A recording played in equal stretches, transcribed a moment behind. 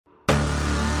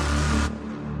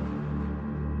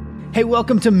Hey,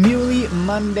 welcome to Muley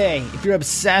Monday. If you're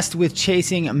obsessed with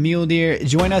chasing mule deer,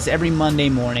 join us every Monday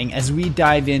morning as we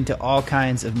dive into all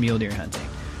kinds of mule deer hunting.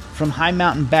 From high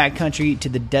mountain backcountry to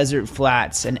the desert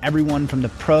flats, and everyone from the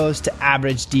pros to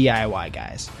average DIY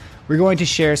guys. We're going to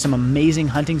share some amazing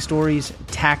hunting stories,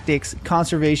 tactics,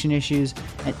 conservation issues,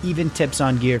 and even tips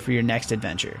on gear for your next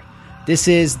adventure. This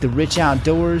is the Rich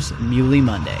Outdoors Muley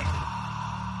Monday.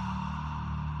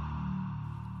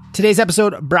 Today's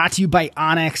episode brought to you by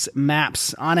onX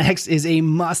Maps. onX is a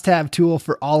must-have tool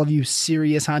for all of you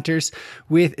serious hunters.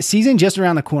 With season just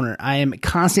around the corner, I am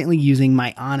constantly using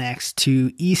my onX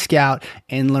to e-scout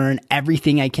and learn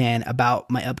everything I can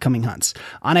about my upcoming hunts.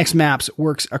 onX Maps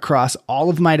works across all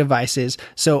of my devices,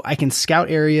 so I can scout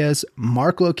areas,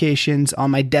 mark locations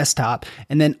on my desktop,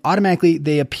 and then automatically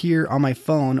they appear on my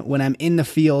phone when I'm in the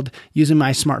field using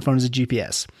my smartphone as a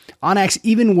GPS. onX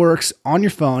even works on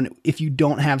your phone if you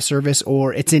don't have service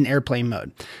or it's in airplane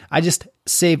mode. I just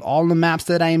save all the maps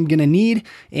that I am going to need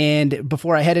and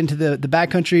before I head into the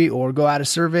backcountry or go out of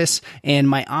service, and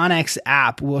my onX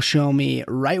app will show me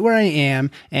right where I am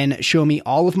and show me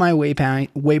all of my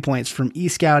waypoints from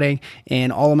e-scouting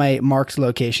and all of my marked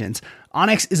locations.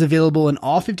 onX is available in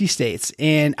all 50 states,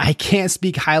 and I can't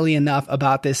speak highly enough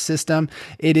about this system.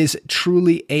 It is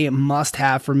truly a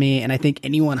must-have for me, and I think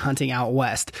anyone hunting out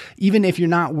west. Even if you're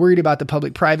not worried about the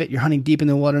public-private, you're hunting deep in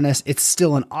the wilderness, it's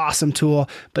still an awesome tool.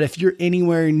 But if you're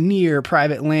anywhere near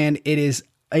private land, it is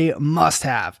a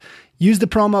must-have. Use the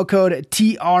promo code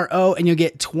TRO, and you'll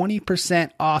get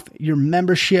 20% off your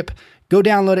membership. Go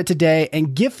download it today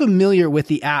and get familiar with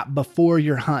the app before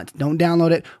your hunt. Don't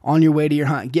download it on your way to your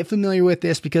hunt. Get familiar with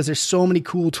this because there's so many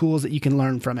cool tools that you can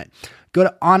learn from it. Go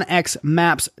to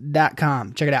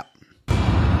onxmaps.com. Check it out.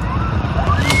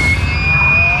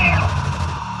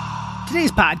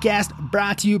 Today's podcast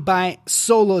brought to you by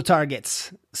Solo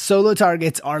Targets. Solo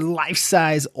targets are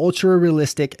life-size,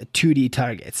 ultra-realistic 2D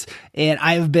targets. And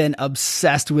I have been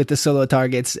obsessed with the solo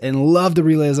targets and love the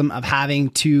realism of having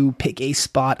to pick a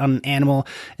spot on an animal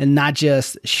and not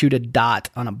just shoot a dot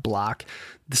on a block.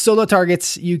 The solo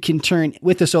targets, you can turn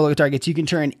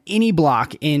any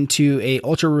block into a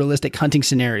ultra-realistic hunting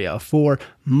scenario for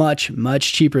much,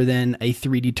 much cheaper than a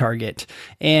 3D target.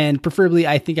 And preferably,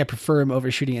 I think I prefer them over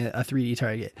shooting a 3D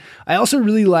target. I also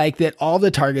really like that all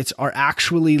the targets are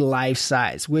actually life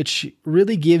size, which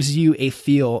really gives you a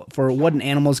feel for what an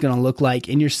animal is going to look like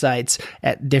in your sights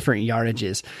at different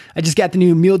yardages. I just got the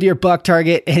new mule deer buck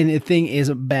target, and the thing is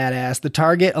badass. The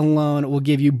target alone will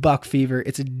give you buck fever.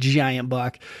 It's a giant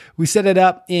buck. We set it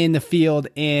up in the field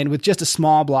and with just a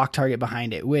small block target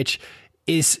behind it, which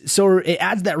is so it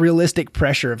adds that realistic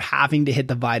pressure of having to hit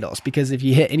the vitals, because if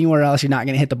you hit anywhere else, you're not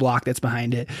going to hit the block that's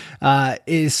behind it. It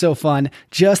is so fun.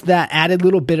 Just that added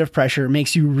little bit of pressure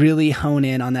makes you really hone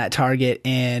in on that target,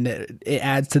 and it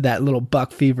adds to that little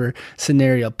buck fever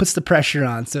scenario, puts the pressure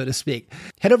on, so to speak.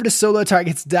 Head over to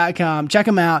solotargets.com. Check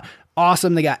them out.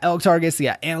 Awesome. They got elk targets, they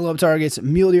got antelope targets,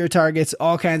 mule deer targets,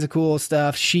 all kinds of cool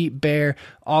stuff, sheep, bear,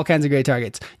 all kinds of great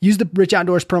targets. Use the Rich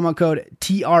Outdoors promo code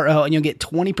TRO and you'll get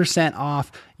 20%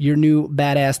 off your new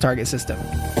badass target system.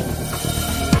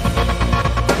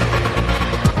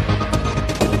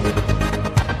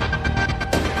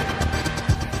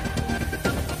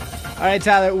 All right,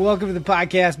 Tyler, welcome to the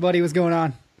podcast, buddy. What's going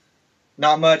on?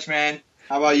 Not much, man.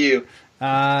 How about you?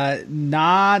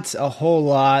 Not a whole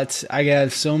lot. I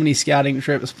got so many scouting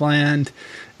trips planned,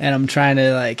 and I'm trying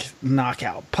to knock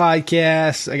out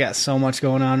podcasts. I got so much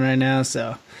going on right now.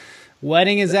 So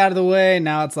wedding is out of the way.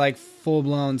 Now it's full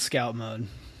blown scout mode.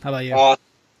 How about you?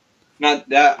 Not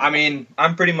that. I mean,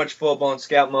 I'm pretty much full blown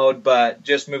scout mode, but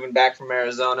just moving back from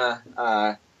Arizona,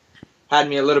 had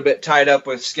me a little bit tied up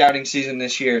with scouting season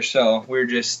this year. So we're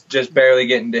just barely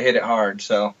getting to hit it hard.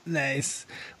 So nice.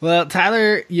 Well,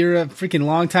 Tyler, you're a freaking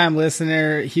long-time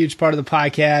listener, huge part of the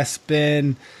podcast,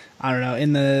 been,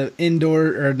 in the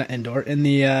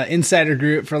insider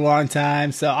group for a long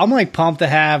time. So I'm pumped to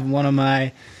have one of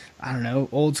my,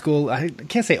 old school, I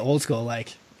can't say old school,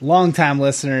 long-time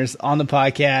listeners on the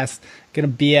podcast, going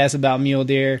to BS about mule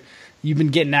deer. You've been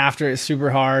getting after it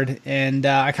super hard, and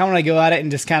I kind of want to go at it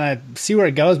and just kind of see where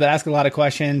it goes, but ask a lot of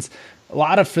questions, a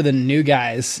lot of for the new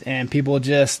guys and people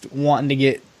just wanting to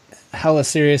get hella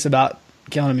serious about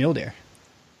killing a mule deer.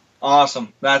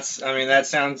 Awesome. That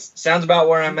sounds about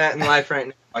where I'm at in life right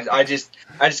now. I just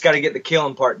got to get the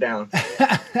killing part down.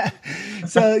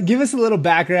 So give us a little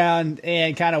background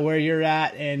and kind of where you're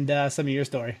at and some of your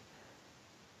story.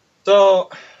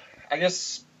 So I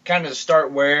guess kind of to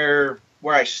start where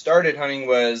I started hunting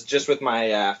was just with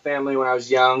my family when I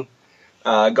was young.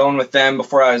 going with them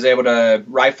before I was able to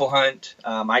rifle hunt.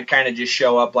 I'd kind of just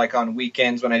show up like on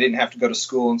weekends when I didn't have to go to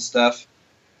school and stuff.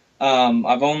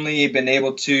 I've only been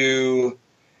able to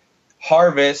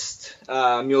harvest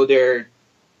mule deer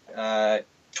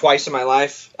twice in my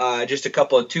life, just a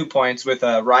couple of 2-points with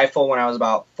a rifle when I was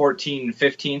about 14 and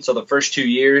 15, so the first 2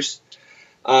 years.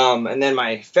 And then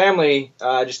my family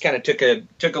just kind of took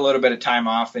a little bit of time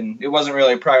off, and it wasn't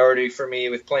really a priority for me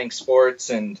with playing sports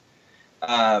and,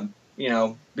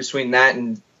 between that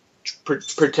and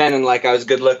pretending like I was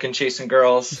good looking chasing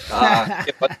girls,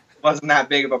 it wasn't that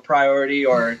big of a priority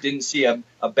or didn't see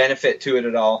a benefit to it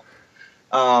at all.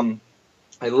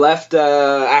 I left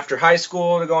after high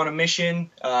school to go on a mission,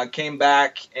 came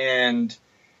back and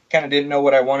kind of didn't know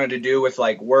what I wanted to do with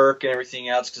like work and everything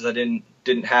else because I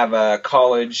didn't have a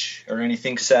college or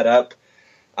anything set up.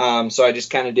 So I just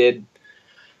kind of did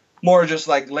more just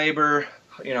like labor,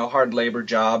 hard labor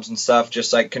jobs and stuff,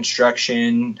 just like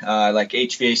construction, like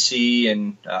HVAC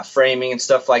and framing and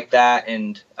stuff like that.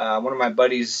 And one of my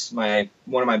buddies, one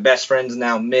of my best friends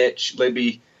now, Mitch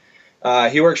Libby,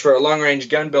 he works for a long-range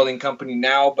gun building company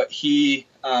now, but he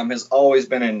has always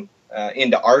been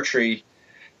into archery.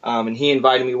 And he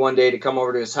invited me one day to come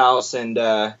over to his house and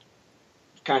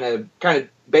kind of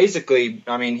basically,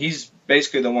 he's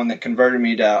basically the one that converted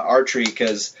me to archery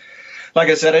because, like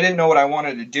I said, I didn't know what I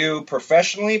wanted to do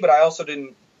professionally, but I also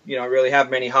didn't, really have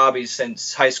many hobbies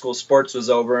since high school sports was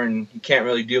over, and you can't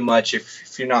really do much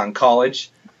if you're not in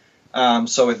college.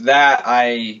 So with that,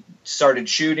 I started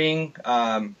shooting.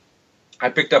 I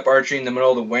picked up archery in the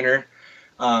middle of the winter.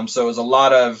 So it was a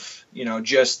lot of,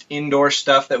 just indoor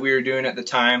stuff that we were doing at the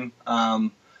time.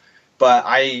 But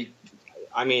I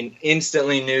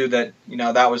instantly knew that,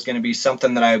 that was going to be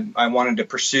something that I wanted to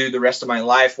pursue the rest of my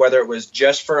life, whether it was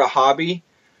just for a hobby.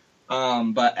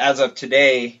 But as of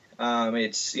today,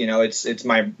 it's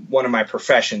one of my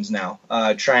professions now,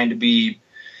 trying to be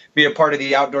a part of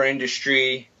the outdoor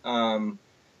industry.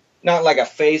 Not like a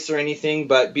face or anything,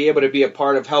 but be able to be a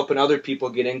part of helping other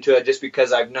people get into it just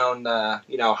because I've known,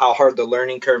 how hard the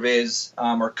learning curve is,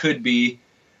 or could be.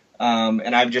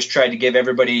 And I've just tried to give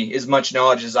everybody as much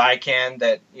knowledge as I can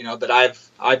that, that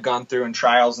I've gone through and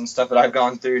trials and stuff that I've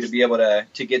gone through to be able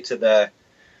to get to the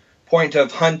point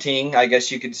of hunting, I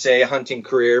guess you could say, a hunting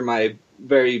career, my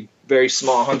very, very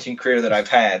small hunting career that I've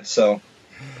had. So.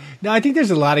 No, I think there's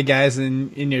a lot of guys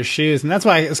in your shoes, and that's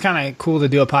why it's kind of cool to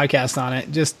do a podcast on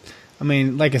it. Just,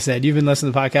 like I said, you've been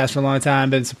listening to the podcast for a long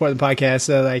time, been supporting the podcast,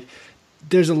 so like,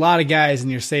 there's a lot of guys in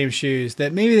your same shoes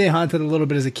that maybe they hunted a little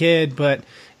bit as a kid, but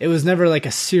it was never like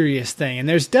a serious thing. And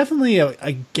there's definitely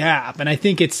a gap, and I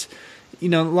think it's, a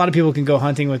lot of people can go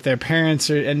hunting with their parents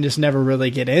and just never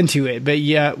really get into it. But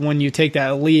yeah, when you take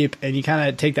that leap and you kind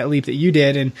of take that leap that you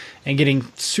did and getting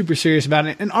super serious about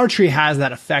it, and archery has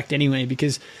that effect anyway,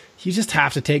 because you just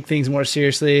have to take things more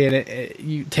seriously, and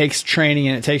it takes training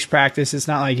and it takes practice. It's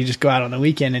not like you just go out on the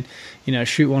weekend and,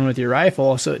 shoot one with your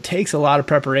rifle. So it takes a lot of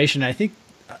preparation. I think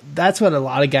that's what a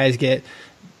lot of guys get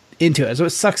into it. So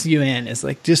it sucks you in. It's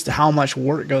like just how much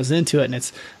work goes into it, and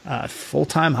it's a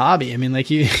full-time hobby.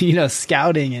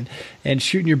 Scouting and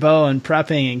shooting your bow and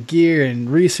prepping and gear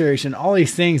and research and all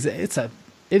these things. It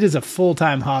is a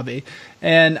full-time hobby.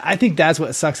 And I think that's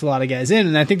what sucks a lot of guys in.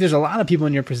 And I think there's a lot of people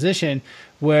in your position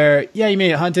where, yeah, you may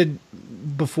have hunted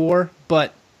before,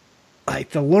 but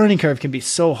like the learning curve can be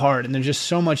so hard, and there's just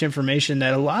so much information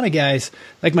that a lot of guys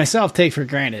like myself take for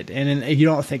granted and you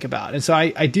don't think about. And so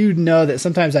I do know that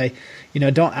sometimes I,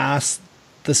 don't ask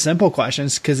the simple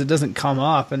questions because it doesn't come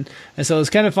up. And so it's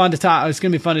kind of fun to talk. It's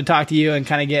going to be fun to talk to you and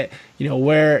kind of get,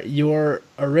 where your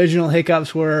original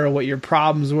hiccups were, what your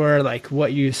problems were, like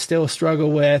what you still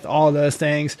struggle with, all those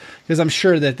things. Because I'm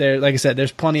sure that like I said,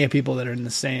 there's plenty of people that are in the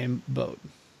same boat.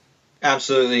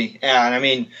 Absolutely. Yeah.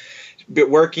 And but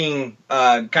working,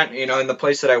 in the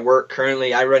place that I work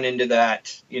currently, I run into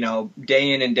that,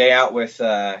 day in and day out with,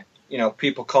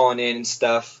 people calling in and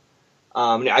stuff.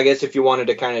 I guess if you wanted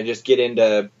to kind of just get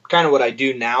into kind of what I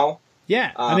do now.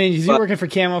 Yeah. You're working for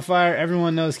Camo Fire.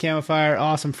 Everyone knows Camo Fire.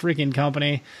 Awesome freaking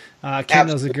company.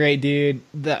 Kendall's a great dude.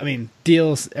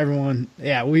 Deals, everyone.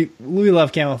 Yeah, we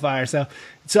love Camo Fire. So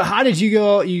how did you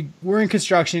go? You were in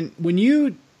construction. When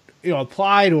you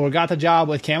applied or got the job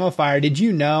with Camo Fire, did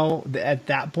you know that at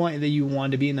that point that you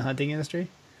wanted to be in the hunting industry?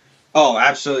 Oh,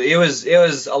 absolutely. It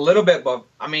was a little bit, but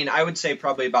I would say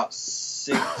probably about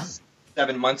 6-7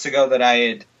 months ago that I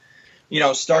had,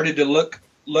 started to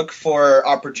look for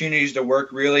opportunities to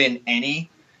work really in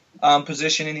any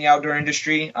position in the outdoor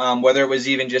industry, whether it was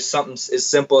even just something as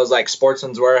simple as like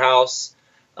Sportsman's Warehouse,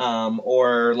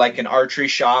 or like an archery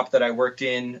shop that I worked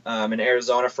in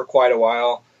Arizona for quite a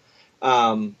while.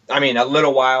 I mean, a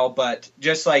little while, but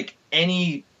just like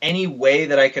any way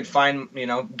that I could find,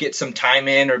 get some time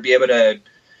in or be able to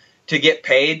get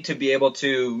paid to be able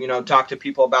to, talk to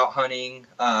people about hunting,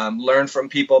 learn from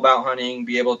people about hunting,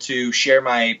 be able to share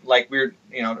my, like we're,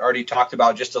 already talked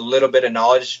about, just a little bit of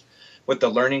knowledge with the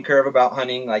learning curve about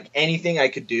hunting, like anything I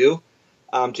could do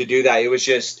to do that.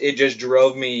 It just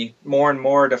drove me more and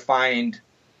more to find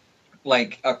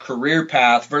like a career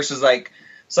path versus like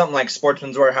something like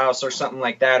Sportsman's Warehouse or something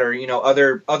like that, or,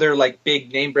 other like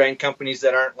big name brand companies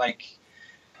that aren't like,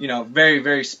 very,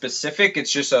 very specific.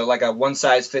 It's just like a one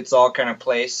size fits all kind of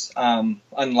place.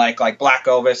 Unlike like Black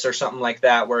Ovis or something like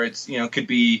that, where it's, could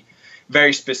be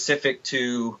very specific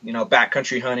to,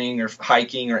 backcountry hunting or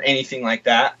hiking or anything like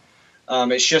that.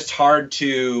 It's just hard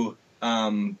to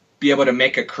be able to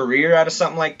make a career out of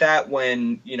something like that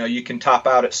when, you can top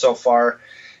out it so far.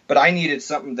 But I needed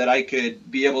something that I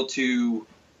could be able to,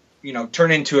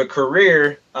 turn into a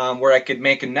career where I could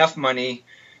make enough money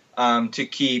to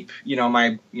keep,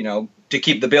 to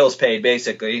keep the bills paid,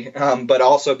 basically, but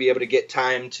also be able to get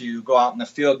time to go out in the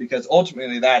field, because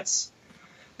ultimately that's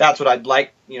what I'd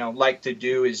like to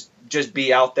do, is just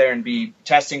be out there and be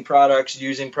testing products,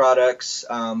 using products,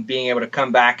 being able to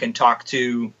come back and talk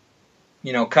to,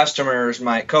 customers,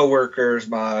 my coworkers,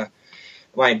 my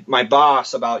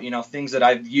boss about, things that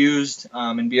I've used,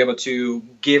 and be able to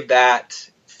give that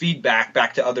feedback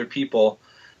back to other people.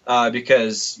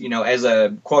 Because, as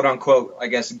a quote unquote, I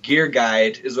guess, gear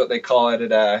guide is what they call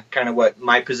it at kind of what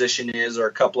my position is, or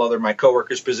a couple other my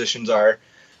coworkers' positions are.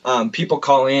 People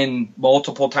call in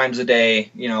multiple times a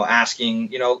day,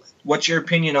 asking, what's your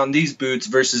opinion on these boots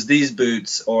versus these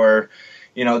boots, or,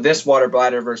 this water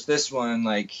bladder versus this one.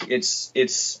 Like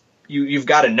you've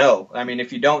got to know. I mean,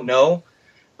 if you don't know,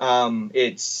 I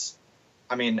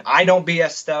don't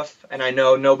BS stuff, and I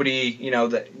know nobody,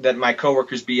 that my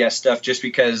coworkers BS stuff, just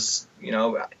because,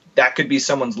 that could be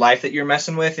someone's life that you're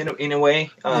messing with in a way,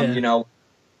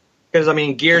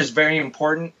 because gear is very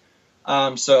important.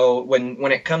 So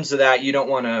when it comes to that, you don't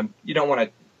want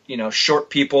to, short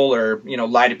people or,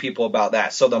 lie to people about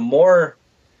that. So the more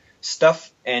stuff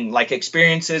and like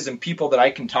experiences and people that I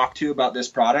can talk to about this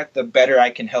product, the better I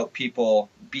can help people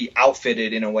be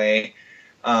outfitted in a way,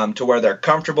 to where they're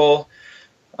comfortable.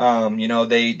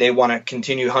 They want to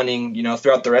continue hunting,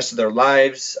 throughout the rest of their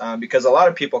lives, because a lot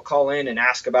of people call in and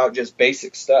ask about just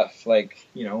basic stuff, like,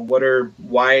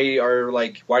 why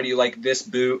do you like this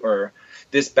boot or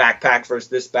this backpack versus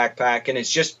this backpack? And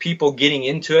it's just people getting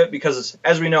into it, because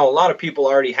as we know, a lot of people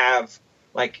already have,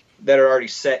 like, that are already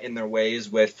set in their ways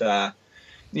with, the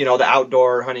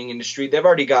outdoor hunting industry. They've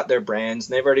already got their brands,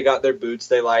 and they've already got their boots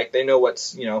they like. They know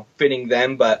what's, fitting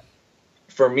them. But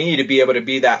for me to be able to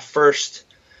be that first,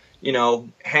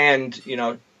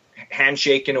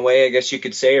 handshake in a way, I guess you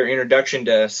could say, or introduction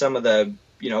to some of the,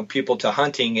 people to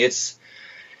hunting, it's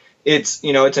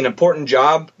an important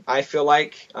job, I feel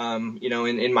like,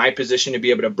 in my position, to be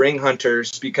able to bring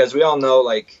hunters, because we all know,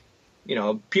 like,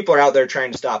 people are out there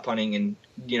trying to stop hunting and,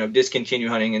 discontinue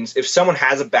hunting. And if someone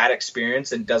has a bad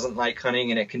experience and doesn't like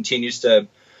hunting, and it continues to,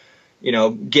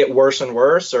 get worse and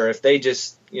worse, or if they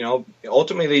just,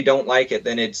 ultimately don't like it,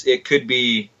 then it could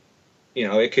be,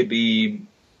 it could be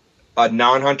a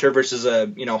non-hunter versus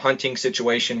a, hunting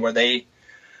situation where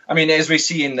as we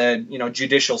see in the,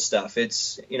 judicial stuff,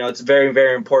 it's very,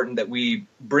 very important that we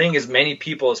bring as many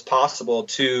people as possible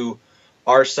to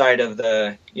our side of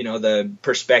the, the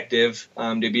perspective,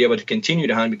 to be able to continue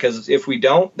to hunt, because if we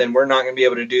don't, then we're not going to be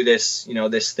able to do this,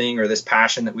 this thing or this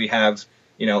passion that we have,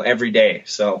 every day.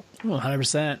 So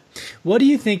 100%. What do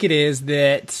you think it is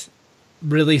that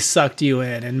really sucked you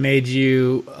in and made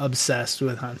you obsessed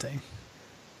with hunting?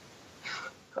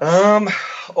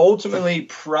 Ultimately,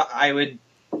 it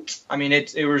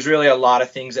was really a lot of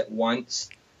things at once.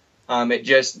 It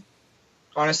just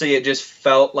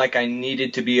felt like I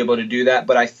needed to be able to do that.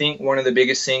 But I think one of the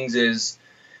biggest things is,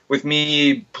 with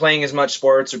me playing as much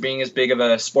sports or being as big of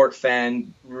a sport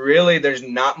fan, really there's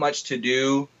not much to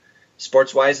do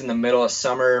sports-wise in the middle of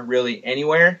summer, really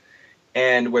anywhere.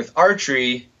 And with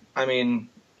archery, I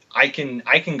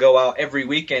can go out every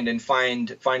weekend and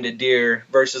find a deer,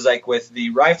 versus like with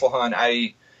the rifle hunt,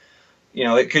 it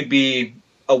could be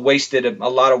a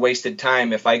lot of wasted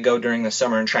time if I go during the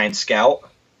summer and try and scout.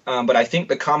 But I think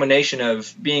the combination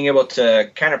of being able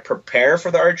to kind of prepare for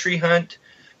the archery hunt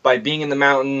by being in the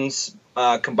mountains,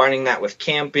 combining that with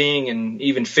camping and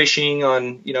even fishing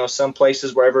on, some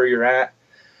places wherever you're at,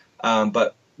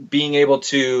 but being able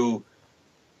to,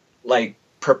 like,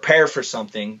 prepare for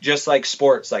something, just like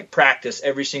sports, like practice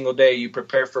every single day. You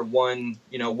prepare for one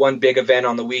big event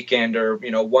on the weekend, or,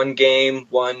 one game,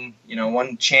 one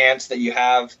chance that you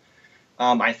have.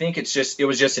 I think it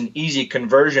was just an easy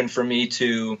conversion for me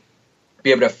to be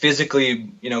able to physically,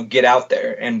 get out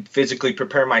there and physically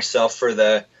prepare myself for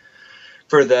the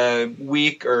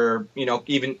week, or,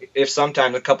 even if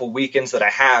sometimes a couple weekends that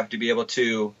I have, to be able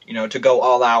to, to go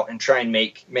all out and try and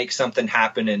make something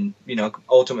happen, and,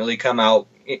 ultimately come out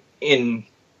in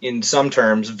some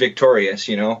terms victorious,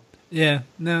 Yeah.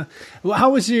 No. Well, how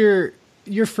was your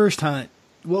first hunt?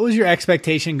 What was your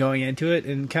expectation going into it,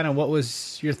 and kind of what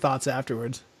was your thoughts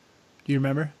afterwards? Do you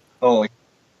remember? Oh,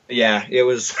 yeah, it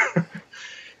was,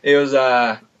 it was,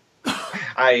 I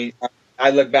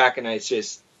look back and it's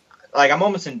just like, I'm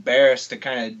almost embarrassed to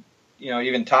kind of,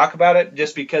 even talk about it,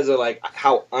 just because of like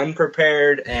how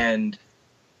unprepared, and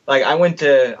like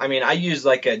I used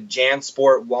like a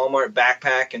JanSport Walmart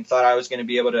backpack and thought I was going to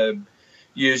be able to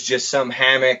use just some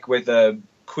hammock with a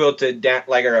quilted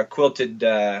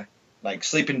like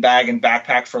sleeping bag and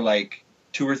backpack for like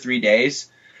 2 or 3 days.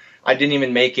 I didn't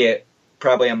even make it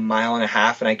probably a mile and a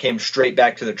half, and I came straight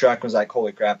back to the truck and was like,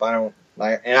 holy crap, I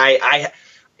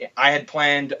had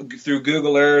planned through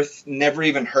Google Earth, never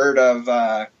even heard of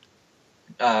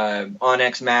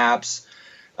Onyx Maps,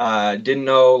 didn't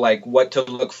know like what to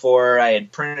look for. I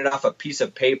had printed off a piece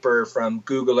of paper from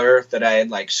Google Earth that I had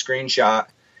like screenshot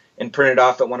and printed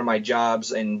off at one of my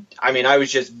jobs. And I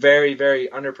was just very, very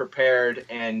underprepared,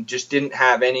 and just didn't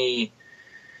have any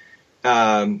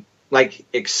like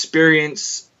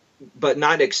experience, but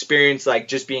not experience like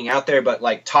just being out there, but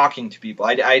like talking to people.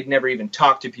 I'd never even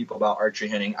talked to people about archery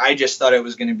hunting. I just thought it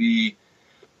was going to be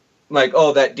like,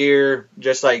 oh, that deer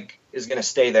just like is going to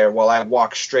stay there while I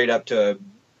walk straight up to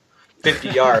 50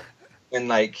 yards. And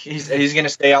like, he's going to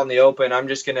stay out in the open. I'm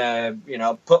just going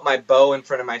to, put my bow in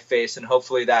front of my face, and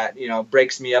hopefully that,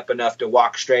 breaks me up enough to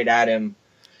walk straight at him.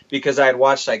 Because I had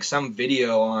watched like some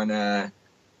video on, I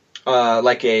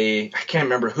can't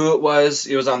remember who it was.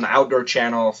 It was on the Outdoor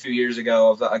Channel a few years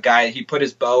ago, of a guy, he put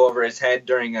his bow over his head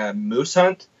during a moose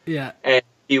hunt. Yeah. And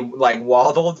he like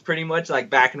waddled pretty much like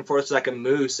back and forth like a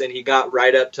moose, and he got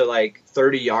right up to like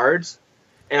 30 yards.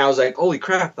 And I was like, holy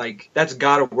crap, like that's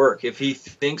gotta work. If he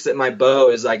thinks that my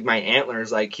bow is like my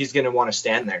antlers, like he's gonna want to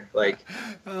stand there. Like,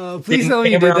 please tell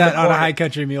me you did that on a high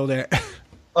country mule deer.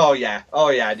 Oh yeah,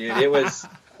 dude. It was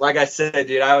like I said,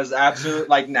 dude. I was absolutely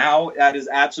like, now that is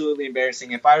absolutely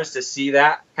embarrassing. If I was to see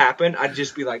that happen, I'd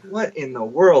just be like, what in the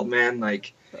world, man?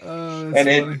 Like,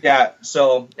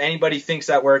 so anybody thinks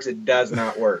that works, it does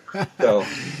not work. So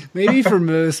maybe for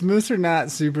moose are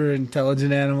not super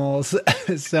intelligent animals.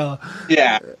 So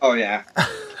yeah, oh yeah.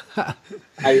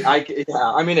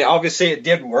 Obviously it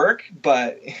did work,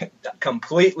 but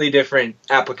completely different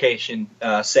application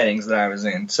settings that I was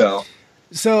in. So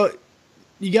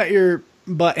you got your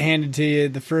butt handed to you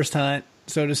the first hunt,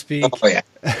 so to speak. Oh yeah.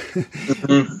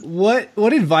 Mm-hmm.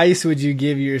 What advice would you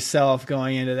give yourself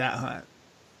going into that hunt?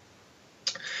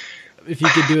 If you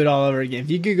could do it all over again, if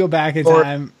you could go back in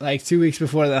time, like 2 weeks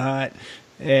before the hunt,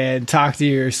 and talk to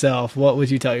yourself, what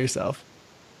would you tell yourself?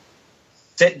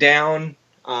 Sit down,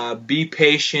 be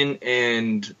patient,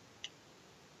 and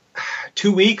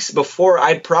 2 weeks before,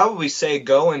 I'd probably say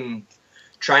go and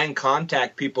try and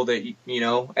contact people that,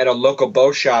 at a local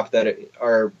bow shop that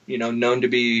are, known to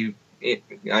be,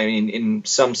 in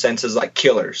some senses like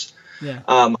killers. Yeah.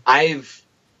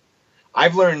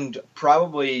 I've learned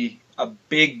probably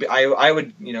I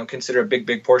would consider a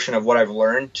big portion of what I've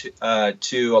learned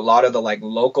to a lot of the like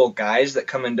local guys that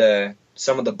come into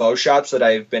some of the bow shops that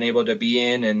I've been able to be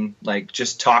in and like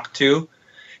just talk to,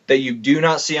 that you do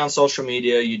not see on social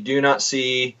media, you do not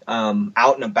see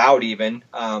out and about even,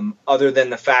 other than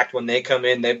the fact when they come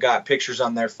in, they've got pictures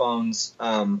on their phones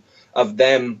of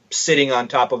them sitting on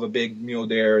top of a big mule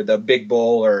deer, the big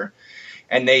bull,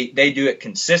 and they do it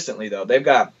consistently though. They've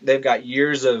got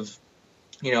years of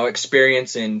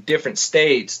experience in different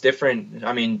states,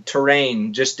 different,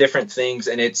 terrain, just different things.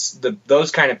 And it's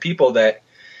those kind of people that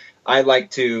I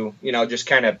like to, just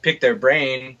kind of pick their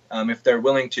brain, if they're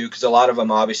willing to, because a lot of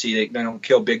them, obviously, they don't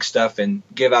kill big stuff and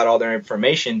give out all their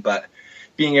information, but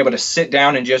being able to sit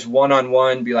down and just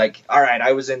one-on-one be like, all right,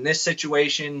 I was in this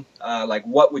situation, like,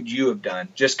 what would you have done?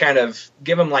 Just kind of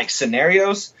give them like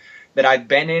scenarios that I've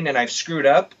been in and I've screwed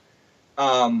up.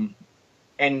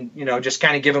 And, just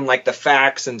kind of give them like the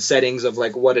facts and settings of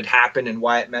like what had happened and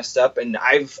why it messed up. And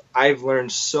I've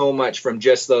learned so much from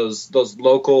just those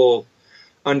local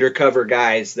undercover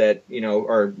guys that,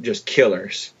 are just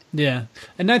killers. Yeah.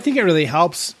 And I think it really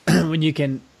helps when you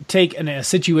can take a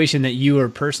situation that you are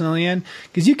personally in,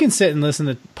 because you can sit and listen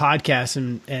to podcasts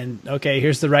and okay,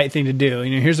 here's the right thing to do.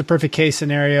 Here's a perfect case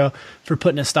scenario for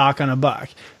putting a stock on a buck.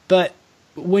 But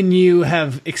when you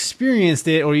have experienced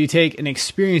it, or you take an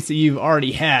experience that you've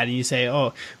already had and you say,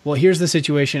 oh, well, here's the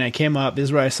situation. I came up, this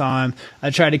is where I saw him. I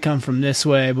tried to come from this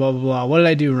way, blah, blah, blah. What did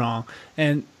I do wrong?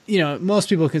 And, most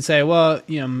people could say, well,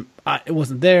 it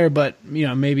wasn't there, but,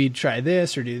 maybe try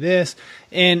this or do this.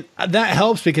 And that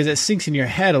helps because it sinks in your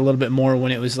head a little bit more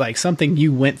when it was like something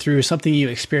you went through, something you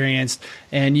experienced,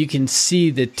 and you can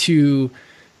see the two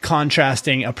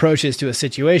contrasting approaches to a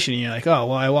situation. And you're like, oh,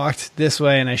 well, I walked this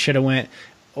way and I should have went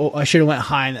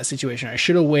high in that situation. I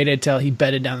should have waited till he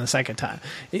bedded down the second time.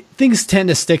 Things tend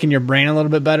to stick in your brain a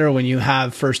little bit better when you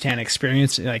have firsthand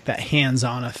experience, like that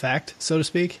hands-on effect, so to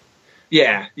speak.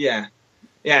 Yeah.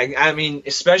 I mean,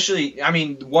 especially,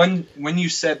 when you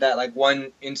said that, like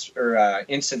one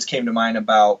instance came to mind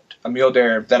about a mule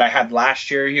deer that I had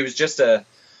last year. He was just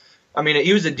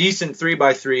he was a decent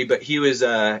 3x3, but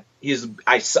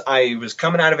I was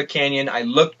coming out of a canyon. I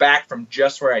looked back from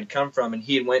just where I'd come from, and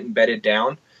he had went and bedded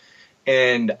down.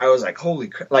 And I was like, holy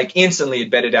crap, like instantly it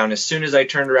bedded down. As soon as I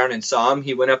turned around and saw him,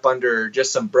 he went up under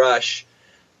just some brush.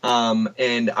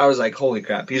 And I was like, holy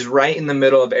crap, he's right in the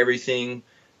middle of everything.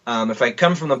 If I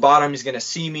come from the bottom, he's going to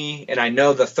see me, and I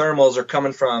know the thermals are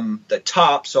coming from the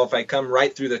top. So if I come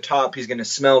right through the top, he's going to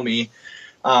smell me.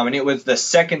 And it was the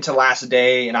second to last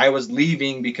day, and I was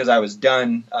leaving because I was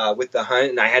done with the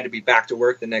hunt, and I had to be back to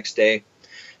work the next day.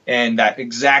 And that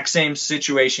exact same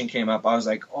situation came up. I was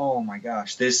like, oh my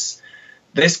gosh, this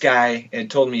guy had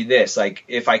told me this. Like,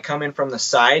 if I come in from the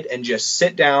side and just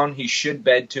sit down, he should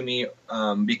bed to me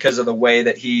because of the way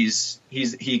that he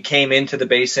came into the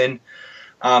basin,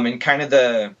 and kind of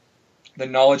the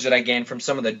knowledge that I gained from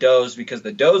some of the does, because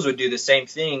the does would do the same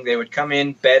thing. They would come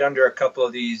in, bed under a couple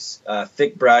of these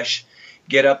thick brush,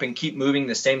 get up and keep moving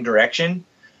the same direction.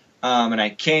 And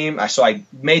I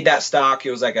made that stock.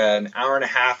 It was like an hour and a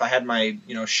half. I had my,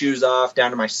 shoes off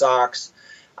down to my socks.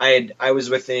 I was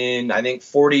within, I think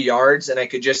 40 yards, and I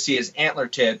could just see his antler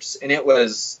tips, and it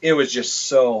was just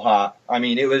so hot. I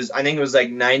think it was like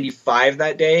 95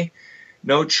 that day.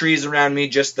 No trees around me,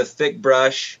 just the thick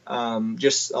brush,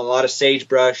 just a lot of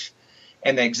sagebrush,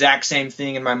 and the exact same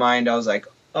thing in my mind. I was like,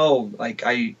 oh, like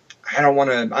I don't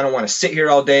want to sit here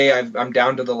all day. I'm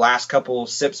down to the last couple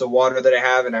sips of water that I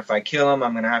have, and if I kill him,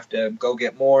 I'm gonna have to go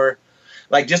get more.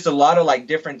 Like, just a lot of like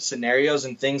different scenarios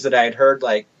and things that I had heard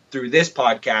like through this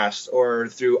podcast or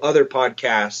through other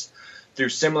podcasts, through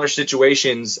similar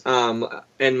situations.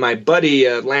 And my buddy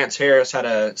Lance Harris had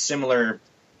a similar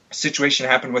situation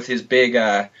happen with his big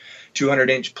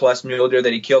 200-inch plus mule deer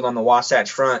that he killed on the Wasatch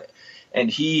Front.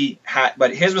 And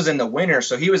but his was in the winter,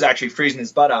 so he was actually freezing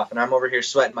his butt off, and I'm over here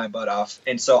sweating my butt off.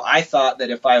 And so I thought that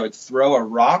if I would throw a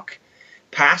rock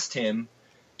past him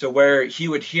to where he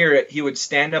would hear it, he would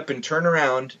stand up and turn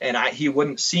around, and he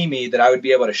wouldn't see me, that I would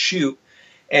be able to shoot.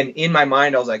 And in my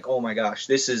mind, I was like, oh my gosh,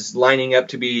 this is lining up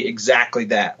to be exactly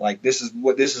that. Like, this is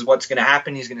what's going to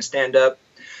happen. He's going to stand up.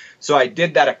 So I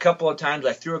did that a couple of times.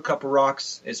 I threw a couple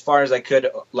rocks as far as I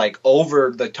could, like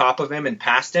over the top of him and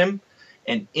past him.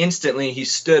 And instantly he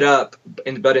stood up,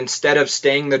 but instead of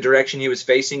staying the direction he was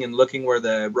facing and looking where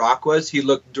the rock was, he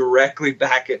looked directly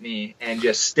back at me and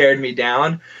just stared me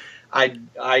down. I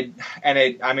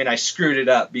screwed it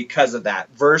up because of that,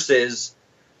 versus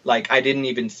like I didn't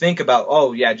even think about,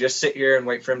 oh yeah, just sit here and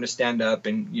wait for him to stand up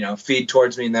and, feed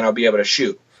towards me, and then I'll be able to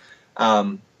shoot.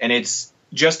 And it's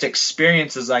just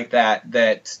experiences like that,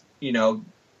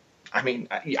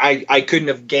 I couldn't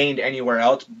have gained anywhere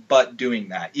else but doing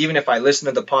that. Even if I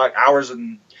listened to the hours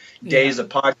and days of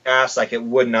podcasts, like it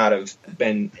would not have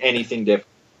been anything different.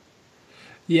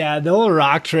 Yeah, the old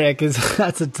rock trick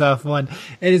that's a tough one.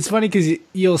 And it's funny because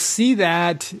you'll see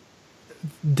that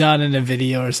done in a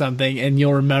video or something, and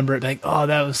you'll remember it like, oh,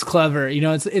 that was clever.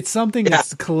 It's something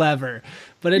that's clever.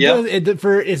 But does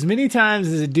for as many times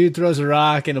as a dude throws a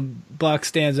rock and a buck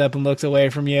stands up and looks away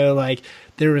from you, like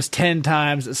there was 10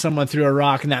 times that someone threw a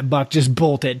rock and that buck just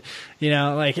bolted,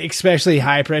 like especially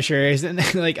high pressure areas. And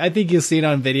like, I think you'll see it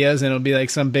on videos, and it'll be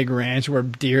like some big ranch where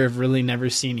deer have really never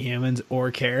seen humans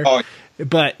or care. Oh.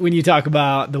 But when you talk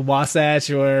about the Wasatch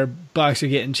or bucks are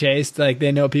getting chased, like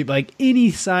they know people, like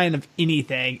any sign of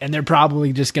anything, and they're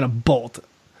probably just going to bolt.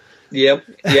 Yep.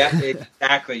 Yeah,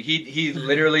 exactly. He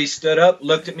literally stood up,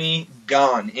 looked at me,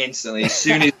 gone instantly. As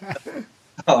soon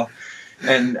as,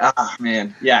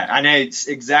 man. Yeah, I know it's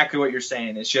exactly what you're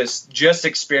saying. It's just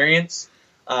experience.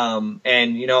 And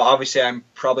obviously I'm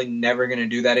probably never going to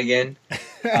do that again.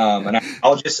 And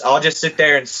I'll just sit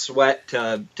there and sweat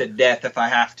to death if I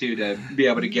have to be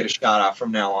able to get a shot off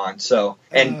from now on. So,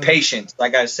 and patience,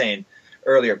 like I was saying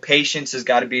earlier, patience has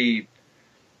got to be,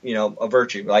 a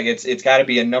virtue. Like it's got to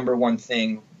be a number one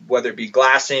thing, whether it be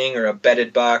glassing or a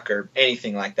bedded buck or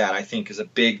anything like that. I think is a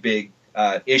big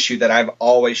issue that I've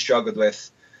always struggled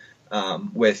with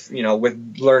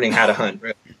learning how to hunt.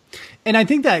 Really. And I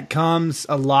think that comes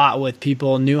a lot with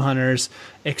people, new hunters,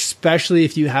 especially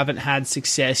if you haven't had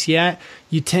success yet.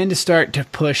 You tend to start to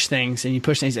push things and you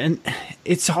push things. And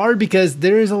it's hard because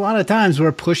there is a lot of times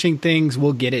where pushing things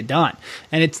will get it done.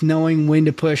 And it's knowing when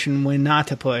to push and when not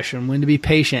to push and when to be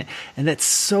patient. And that's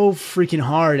so freaking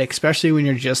hard, especially when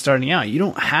you're just starting out. You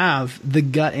don't have the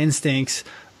gut instincts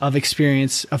of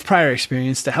prior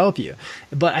experience to help you.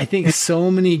 But I think so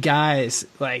many guys,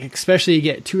 like, especially you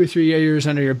get 2 or 3 years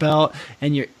under your belt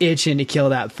and you're itching to kill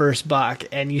that first buck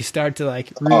and you start to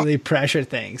like really pressure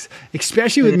things,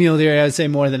 especially with mule deer. I would say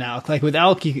more than elk. Like with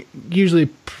elk, you usually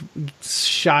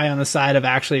shy on the side of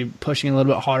actually pushing a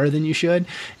little bit harder than you should.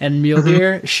 And mule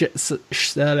deer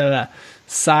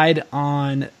side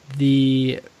on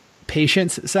the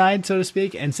patience side, so to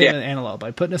speak. And same with antelope. By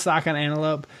putting a sock on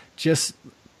antelope, just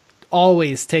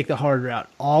always take the hard route,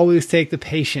 always take the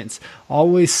patience,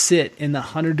 always sit in the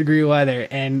 100-degree weather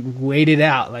and wait it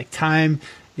out. Like time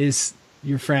is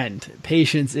your friend,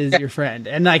 patience is your friend.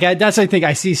 And like that's, I think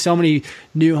I see so many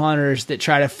new hunters that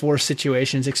try to force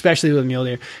situations, especially with mule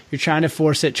deer. You're trying to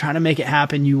force it, trying to make it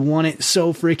happen. You want it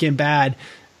so freaking bad,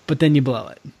 but then you blow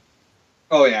it.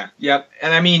 Oh yeah. Yep.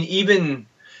 And I mean,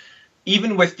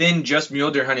 even within just mule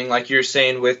deer hunting, like you're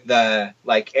saying, with the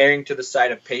like erring to the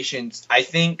side of patience, I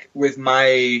think with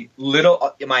my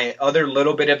other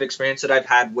little bit of experience that I've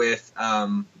had with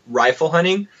rifle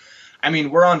hunting, I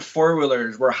mean, we're on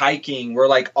 4-wheelers, we're hiking, we're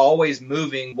like always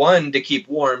moving. One, to keep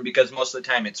warm because most of the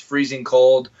time it's freezing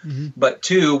cold, but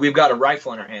 2, we've got a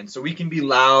rifle in our hands, so we can be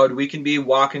loud, we can be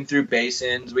walking through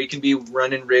basins, we can be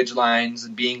running ridge lines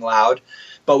and being loud.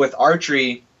 But with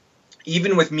archery,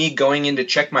 even with me going in to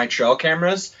check my trail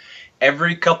cameras,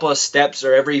 every couple of steps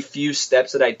or every few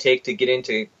steps that I take to get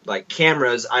into like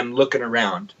cameras, I'm looking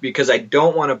around because I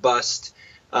don't want to bust,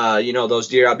 those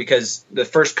deer out. Because the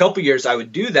first couple years I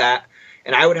would do that,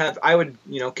 and I would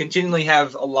continually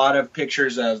have a lot of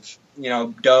pictures of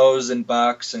does and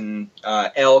bucks and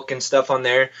elk and stuff on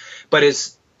there. But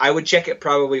I would check it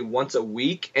probably once a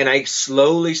week, and I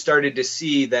slowly started to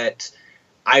see that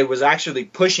I was actually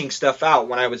pushing stuff out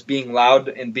when I was being loud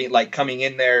and being like coming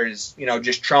in there is,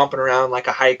 just tromping around like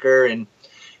a hiker and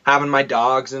having my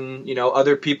dogs and,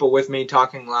 other people with me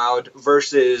talking loud,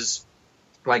 versus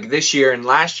like this year and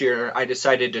last year, I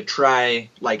decided to try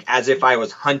like as if I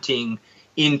was hunting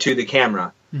into the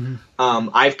camera.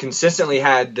 I've consistently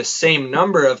had the same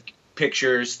number of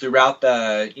pictures throughout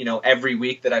the, every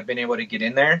week that I've been able to get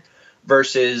in there,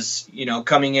 versus,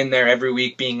 coming in there every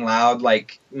week being loud,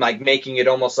 like making it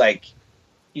almost like,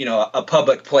 a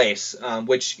public place,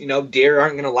 which, deer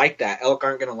aren't going to like that. Elk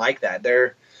aren't going to like that.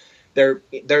 They're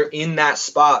in that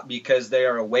spot because they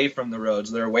are away from the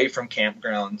roads. They're away from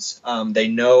campgrounds. They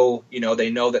know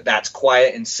that that's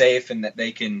quiet and safe, and that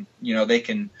they can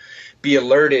be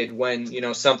alerted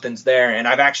when something's there. And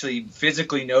I've actually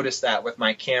physically noticed that with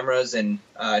my cameras and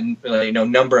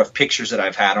number of pictures that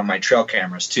I've had on my trail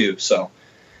cameras too. So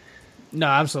no,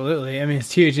 absolutely. I mean,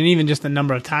 it's huge. And even just the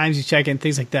number of times you check in,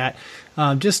 things like that,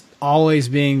 just always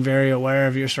being very aware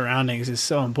of your surroundings is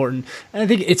so important. And I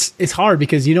think it's hard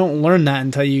because you don't learn that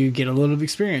until you get a little bit of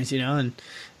experience, and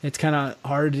it's kind of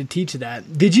hard to teach that.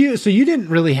 So you didn't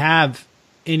really have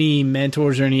any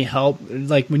mentors or any help,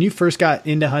 like when you first got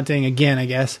into hunting again, I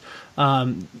guess,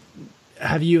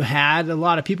 have you had a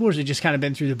lot of people, or has it just kind of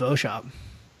been through the bow shop?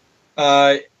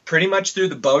 Pretty much through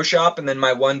the bow shop. And then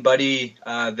my one buddy,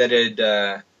 that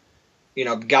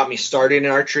had, got me started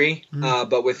in archery.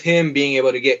 But with him being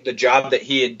able to get the job that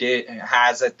he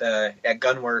has at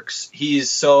Gunworks,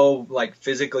 he's so like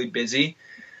physically busy.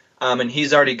 And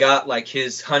he's already got like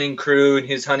his hunting crew and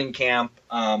his hunting camp.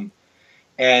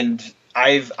 And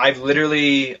I've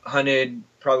literally hunted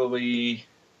probably,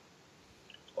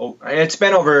 it's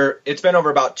been over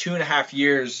about 2.5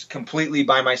 years completely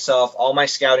by myself, all my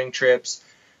scouting trips,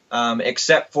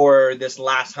 except for this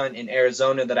last hunt in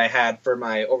Arizona that I had for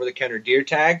my over-the-counter deer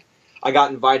tag. I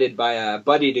got invited by a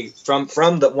buddy from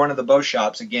one of the bow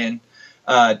shops again,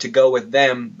 to go with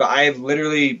them. But I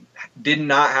literally did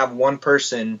not have one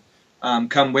person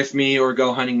come with me or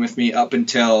go hunting with me up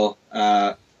until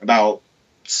about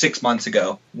 6 months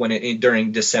ago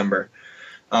during December.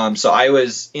 So I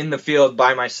was in the field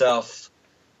by myself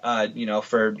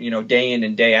for, day in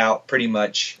and day out, pretty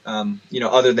much,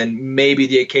 other than maybe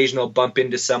the occasional bump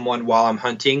into someone while I'm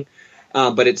hunting.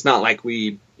 But it's not like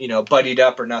we, buddied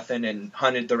up or nothing and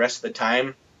hunted the rest of the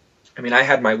time. I mean, I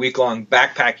had my week-long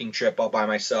backpacking trip all by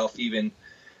myself, even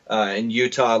in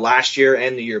Utah last year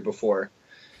and the year before.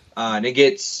 And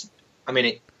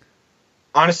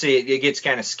honestly, it gets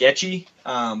kind of sketchy,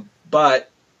 but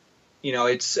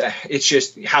it's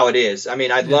just how it is. I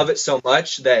mean, I love it so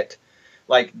much that,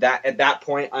 like, that at that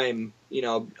point, I'm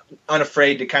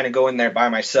unafraid to kind of go in there by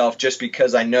myself, just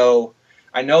because I know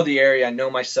the area, I know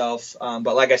myself.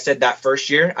 But like I said, that first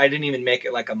year, I didn't even make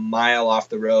it like a mile off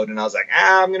the road, and I was like,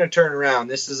 I'm gonna turn around.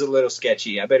 This is a little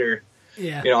sketchy. I better,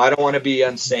 I don't want to be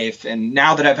unsafe. And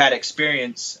now that I've had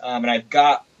experience, and I've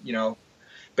got,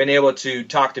 been able to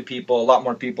talk to people, a lot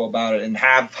more people about it, and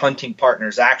have hunting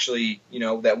partners actually,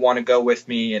 that want to go with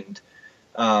me and,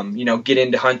 get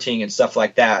into hunting and stuff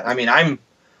like that. I mean, I'm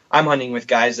hunting with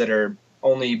guys that are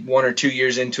only 1 or 2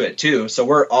 years into it too. So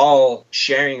we're all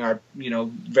sharing our,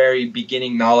 very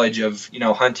beginning knowledge of,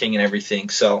 hunting and everything.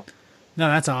 So. No,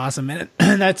 that's awesome. And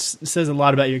that says a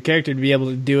lot about your character to be able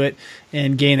to do it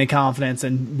and gain the confidence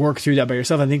and work through that by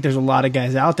yourself. I think there's a lot of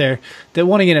guys out there that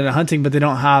want to get into hunting, but they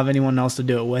don't have anyone else to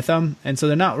do it with them. And so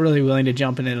they're not really willing to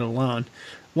jump in it alone.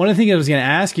 One of the things I was going to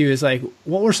ask you is, like,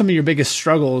 what were some of your biggest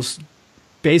struggles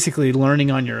basically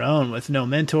learning on your own with no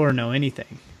mentor, no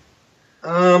anything?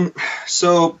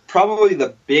 So probably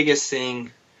the biggest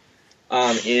thing,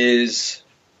 is,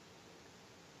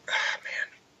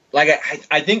 like,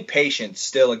 I think patience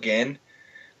still again,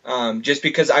 just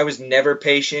because I was never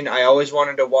patient. I always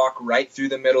wanted to walk right through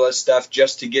the middle of stuff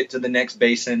just to get to the next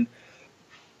basin.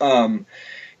 And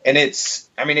it's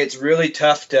really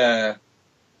tough to,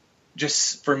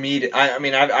 just for me to,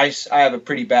 I have a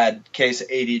pretty bad case of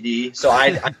ADD. So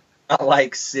I not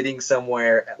like sitting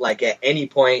somewhere, like, at any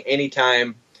point,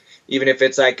 anytime, even if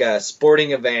it's like a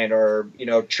sporting event or,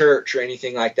 church or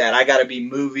anything like that. I got to be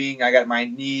moving. I got my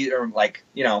knee, or, like,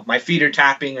 my feet are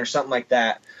tapping or something like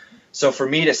that. So for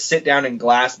me to sit down in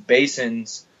glass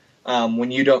basins,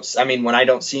 when I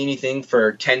don't see anything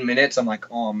for 10 minutes, I'm like,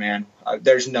 oh man,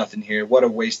 there's nothing here. What a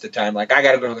waste of time. Like, I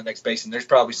got to go to the next basin. There's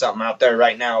probably something out there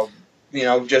right now,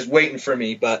 just waiting for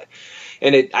me.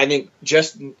 I think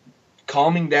just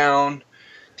calming down,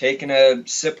 taking a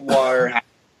sip of water, having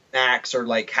snacks, or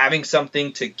like having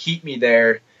something to keep me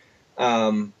there,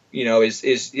 was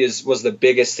the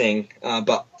biggest thing.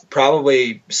 But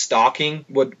probably stalking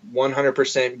would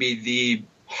 100% be the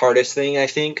hardest thing, I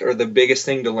think, or the biggest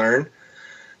thing to learn.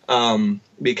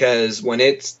 Because when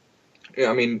it's,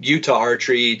 Utah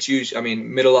archery, it's usually,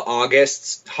 middle of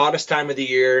August, hottest time of the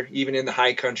year, even in the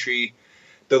high country.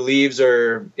 The leaves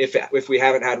are, if we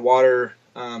haven't had water,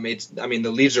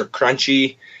 the leaves are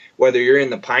crunchy. Whether you're in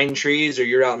the pine trees or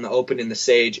you're out in the open in the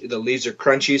sage, the leaves are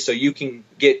crunchy, so you can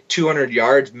get 200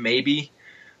 yards maybe.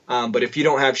 But if you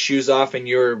don't have shoes off and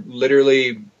you're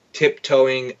literally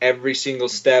tiptoeing every single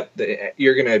step,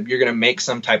 you're gonna make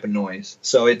some type of noise.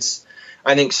 So because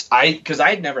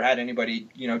I'd never had anybody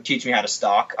teach me how to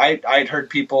stalk. I'd heard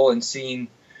people and seen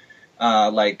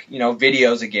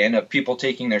videos again of people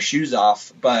taking their shoes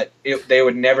off, but they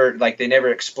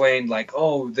never explained, like,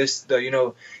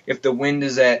 if the wind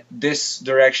is at this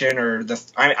direction, or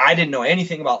I didn't know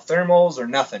anything about thermals or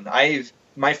nothing.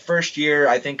 My first year,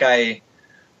 I think I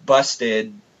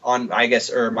busted on,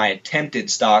 or my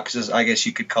attempted stalks, as I guess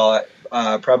you could call it,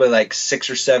 probably like 6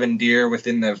 or 7 deer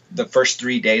within the first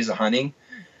 3 days of hunting.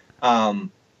 And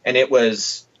it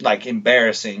was like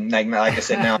embarrassing. Like I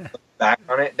said, now back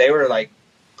on it, they were like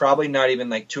probably not even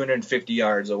like 250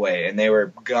 yards away, and they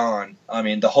were gone.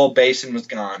 The whole basin was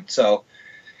gone. So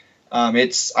I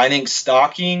think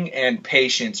stalking and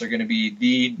patience are going to be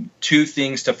the two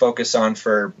things to focus on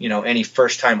for any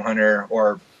first time hunter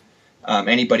or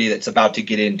anybody that's about to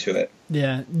get into it.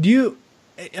 Yeah.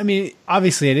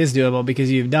 Obviously it is doable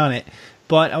because you've done it,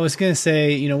 but I was going to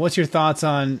say, what's your thoughts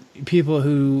on people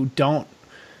who don't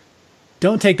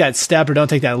take that step or don't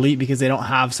take that leap because they don't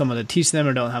have someone to teach them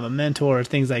or don't have a mentor or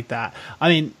things like that?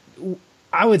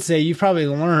 I would say you've probably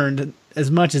learned as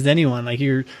much as anyone. Like,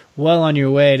 you're well on your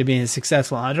way to being a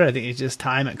successful hunter. I think it's just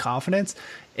time and confidence.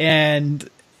 And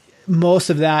most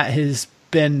of that has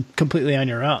been completely on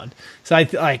your own. So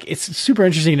it's super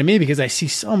interesting to me because I see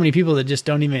so many people that just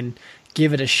don't even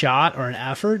give it a shot or an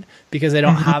effort because they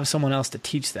don't have someone else to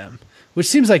teach them, which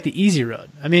seems like the easy road.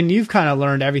 You've kind of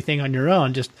learned everything on your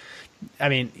own.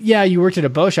 You worked at a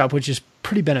bow shop, which is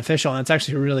pretty beneficial, and it's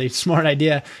actually a really smart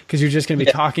idea because you're just going to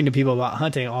be talking to people about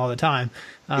hunting all the time.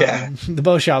 The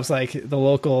bow shop's like the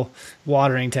local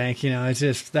watering tank, it's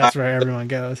just, that's where everyone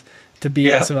goes. to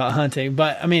BS about hunting.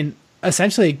 But I mean,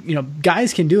 essentially,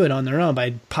 guys can do it on their own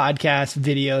by podcasts,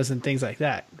 videos, and things like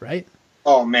that, right?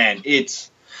 Oh man, it's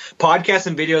podcasts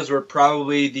and videos were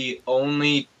probably the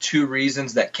only two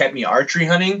reasons that kept me archery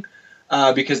hunting,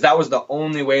 because that was the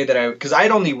only way that because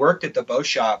I'd only worked at the bow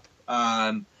shop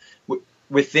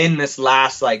within this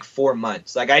last like 4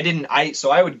 months. Like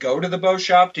so I would go to the bow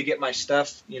shop to get my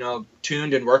stuff,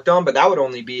 tuned and worked on, but that would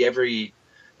only be every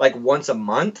like once a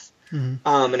month. Mm-hmm.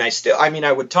 And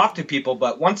I would talk to people,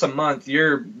 but once a month,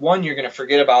 you're going to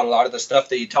forget about a lot of the stuff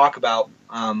that you talk about,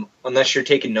 unless you're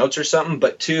taking notes or something.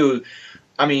 But two,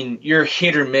 I mean, you're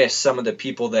hit or miss some of the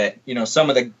people that, some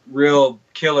of the real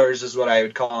killers is what I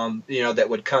would call them, that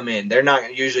would come in. They're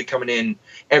not usually coming in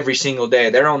every single day.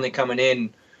 They're only coming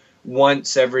in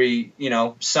once every,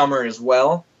 summer as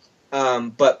well.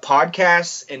 But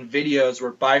podcasts and videos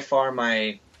were by far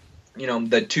my,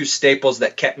 the two staples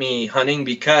that kept me hunting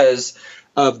because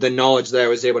of the knowledge that I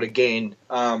was able to gain.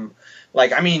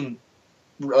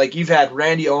 Like you've had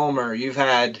Randy Ulmer, you've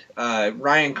had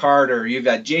Ryan Carter, you've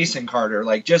had Jason Carter,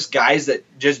 like just guys that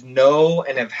just know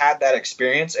and have had that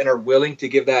experience and are willing to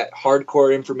give that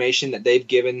hardcore information that they've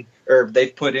given or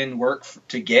they've put in work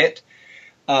to get.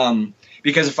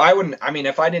 Because if I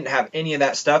didn't have any of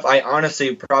that stuff, I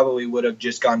honestly probably would have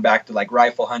just gone back to like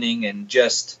rifle hunting and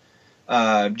just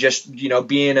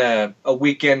being a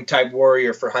weekend type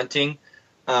warrior for hunting,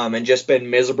 and just been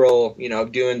miserable,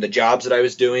 doing the jobs that I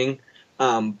was doing.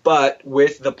 But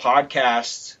with the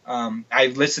podcast, I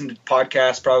listened to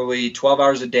podcasts probably 12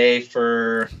 hours a day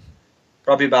for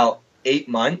probably about 8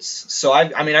 months. So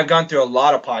I've gone through a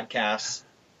lot of podcasts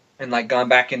and like gone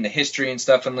back into history and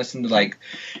stuff and listened to like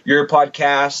your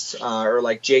podcasts, or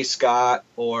like Jay Scott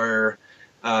or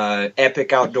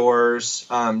Epic Outdoors,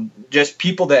 just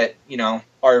people that,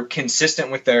 are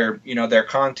consistent with their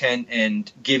content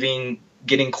and getting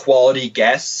quality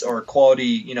guests or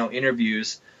quality,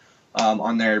 interviews,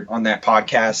 on that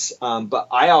podcast. But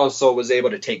I also was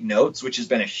able to take notes, which has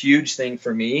been a huge thing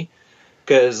for me.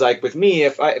 Cause like with me,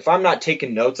 if I'm not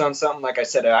taking notes on something, like I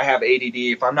said, I have ADD.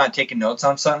 If I'm not taking notes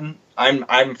on something,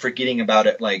 I'm forgetting about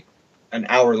it like an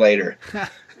hour later.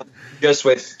 Just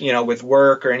with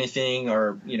work or anything,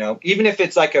 or even if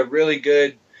it's like a really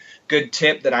good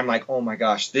tip that I'm like, oh my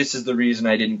gosh, this is the reason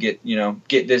I didn't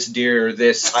get this deer, or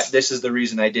this is the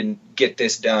reason I didn't get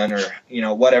this done, or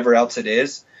whatever else it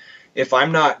is. If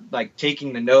I'm not like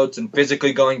taking the notes and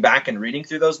physically going back and reading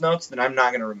through those notes, then I'm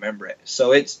not going to remember it.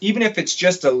 So even if it's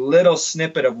just a little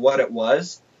snippet of what it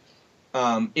was,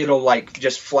 it'll like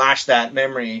just flash that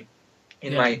memory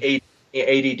in my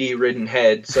ADD ridden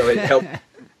head. So it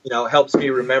helps me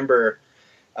remember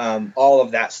all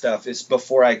of that stuff is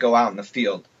before I go out in the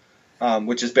field,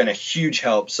 which has been a huge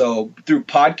help. So through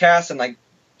podcasts and like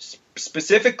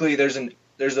specifically,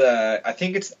 I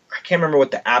can't remember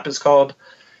what the app is called.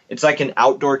 It's like an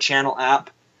outdoor channel app,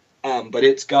 but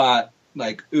it's got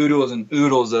like oodles and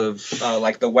oodles of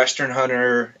like the Western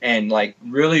Hunter and like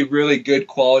really, really good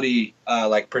quality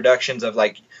like productions of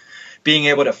like being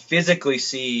able to physically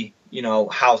see,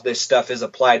 how this stuff is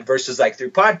applied versus like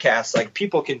through podcasts. Like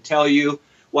people can tell you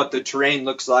what the terrain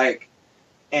looks like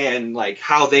and like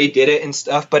how they did it and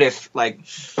stuff. But if like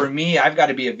for me, I've got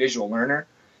to be a visual learner.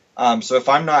 So if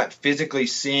I'm not physically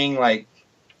seeing like,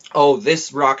 oh,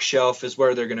 this rock shelf is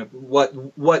where they're going to,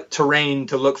 what terrain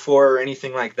to look for or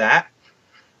anything like that.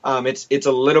 It's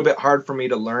a little bit hard for me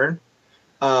to learn.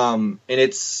 And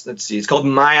it's called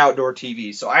My Outdoor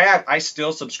TV. So I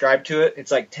still subscribe to it.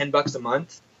 It's like $10 a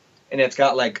month and it's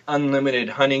got like unlimited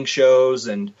hunting shows.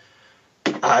 And,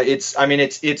 it's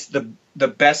the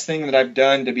best thing that I've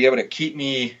done to be able to keep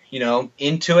me,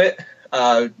 into it,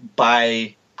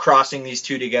 by crossing these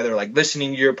two together, like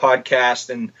listening to your podcast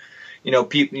and,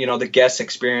 people, the guest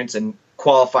experience and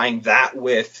qualifying that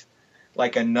with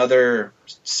like another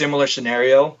similar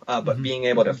scenario, but being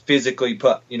able to physically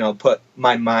put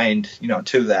my mind,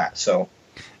 to that. So,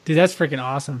 dude, that's freaking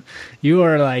awesome. You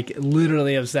are like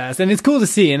literally obsessed, and it's cool to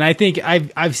see. And I think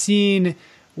I've seen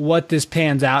what this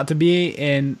pans out to be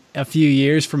in a few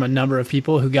years from a number of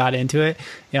people who got into it.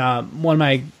 One of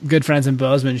my good friends in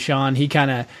Bozeman, Sean, he kind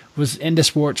of was into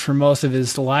sports for most of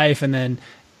his life, and then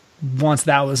once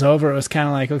that was over, it was kind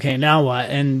of like, okay, now what?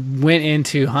 And went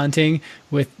into hunting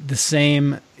with the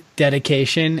same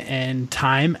dedication and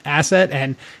time asset.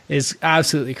 And is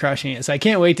absolutely crushing it. So I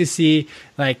can't wait to see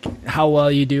like how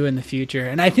well you do in the future.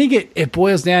 And I think it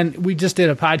boils down. We just did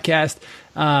a podcast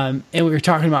and we were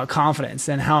talking about confidence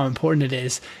and how important it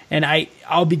is. And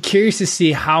I'll be curious to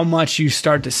see how much you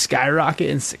start to skyrocket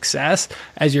in success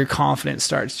as your confidence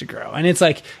starts to grow. And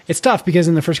it's tough because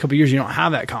in the first couple of years you don't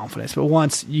have that confidence, but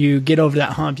once you get over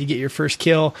that hump, you get your first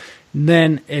kill,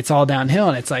 then it's all downhill.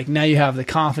 And it's like now you have the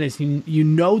confidence. You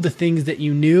know the things that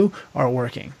you knew are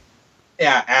working.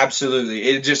 Yeah, absolutely.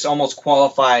 It just almost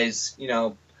qualifies,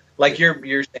 like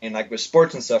you're saying, like with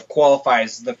sports and stuff,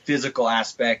 qualifies the physical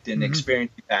aspect and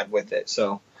experience you've had with it.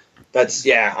 So that's,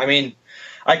 I mean,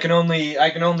 I can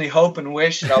only hope and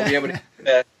wish that I'll be able to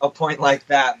get a point like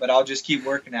that, but I'll just keep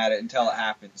working at it until it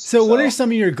happens. So what are some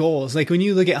of your goals? Like when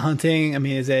you look at hunting, I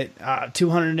mean, is it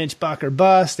 200-inch buck or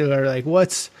bust, or like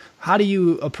how do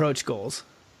you approach goals?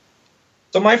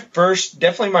 So my first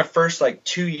like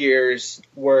 2 years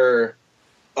were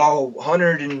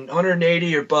 100 and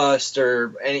 180 or bust,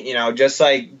 or any, just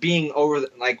like being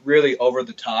really over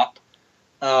the top.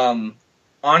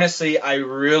 Honestly, I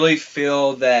really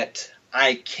feel that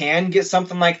I can get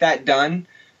something like that done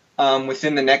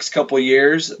within the next couple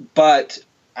years, but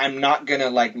I'm not gonna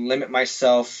like limit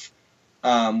myself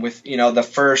with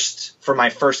for my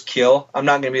first kill. I'm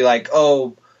not gonna be like,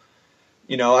 I'm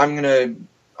gonna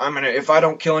if I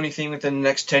don't kill anything within the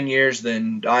next 10 years,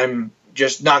 then I'm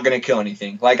just not going to kill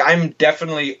anything. Like I'm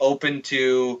definitely open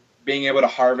to being able to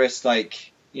harvest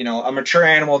like, a mature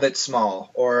animal that's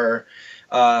small, or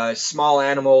a small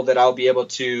animal that I'll be able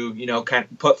to, kind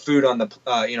of put food on the,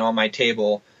 on my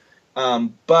table.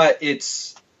 But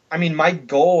my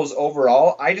goals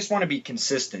overall, I just want to be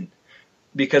consistent,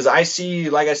 because I see,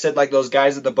 like I said, like those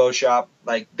guys at the bow shop,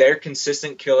 like they're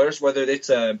consistent killers, whether it's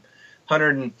a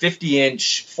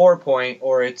 150-inch 4-point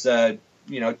or it's a,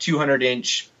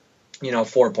 200-inch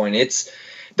 4-point.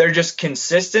 They're just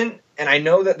consistent, and I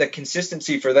know that the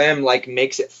consistency for them like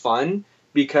makes it fun,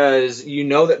 because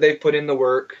that they've put in the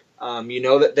work,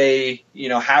 that they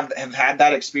have had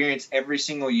that experience every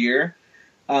single year,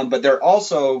 but they're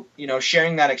also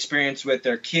sharing that experience with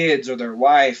their kids or their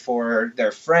wife or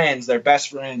their friends, their best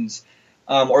friends,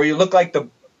 or you look like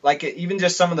even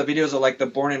just some of the videos of like the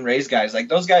born and raised guys, like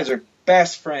those guys are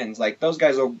best friends, like those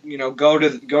guys will go to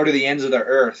the ends of the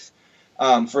earth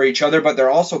for each other, but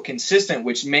they're also consistent,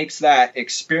 which makes that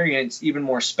experience even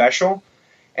more special.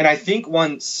 And I think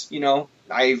once,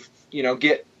 I've,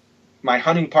 get my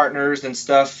hunting partners and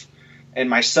stuff and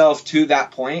myself to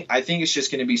that point, I think it's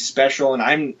just going to be special.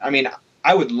 And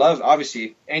I would love,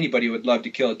 obviously anybody would love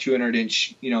to kill a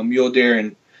 200-inch, mule deer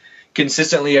and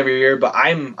consistently every year, but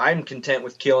I'm content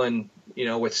with killing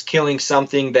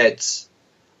something that's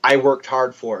I worked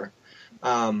hard for.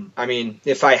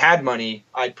 If I had money,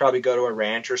 I'd probably go to a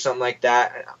ranch or something like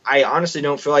that. I honestly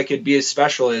don't feel like it'd be as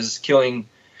special as killing,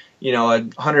 a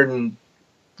 140-inch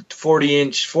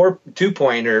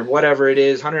 2-point or whatever it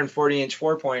is, 140-inch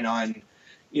 4-point on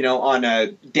a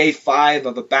day 5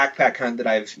 of a backpack hunt that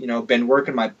I've, been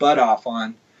working my butt off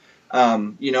on.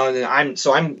 And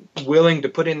I'm willing to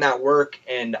put in that work,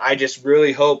 and I just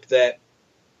really hope that,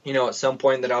 at some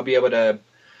point that I'll be able to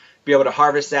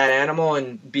harvest that animal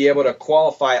and be able to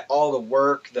qualify all the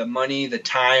work, the money, the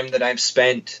time that I've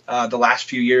spent the last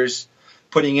few years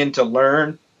putting in to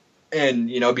learn and,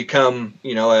 become,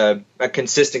 a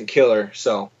consistent killer.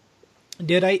 So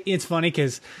it's funny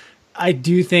because I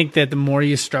do think that the more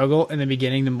you struggle in the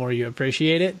beginning, the more you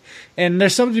appreciate it. And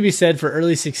there's something to be said for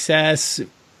early success,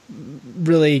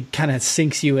 really kind of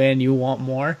sinks you in, you want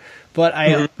more. But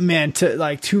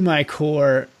to my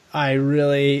core, I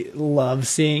really love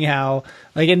seeing how,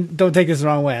 and don't take this the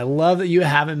wrong way, I love that you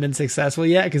haven't been successful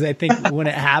yet, because I think when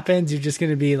it happens, you're just going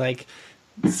to be like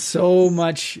there's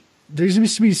going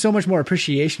to be so much more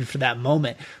appreciation for that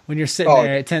moment when you're sitting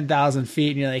there at 10,000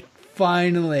 feet and you're like,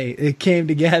 finally, it came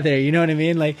together. You know what I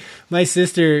mean? Like my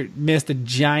sister missed a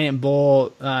giant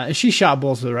bull. She shot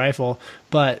bulls with a rifle,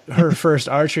 but her first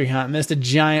archery hunt missed a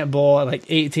giant bull at like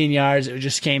 18 yards. It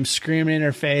just came screaming in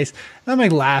her face. And I'm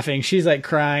like laughing. She's like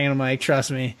crying. And I'm like, trust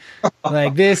me,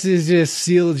 like this is just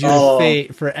sealed your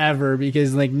fate forever,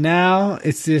 because like now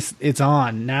it's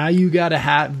on. Now you got to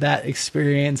have that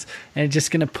experience, and it's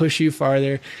just going to push you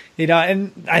farther.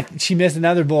 And she missed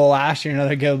another bull last year,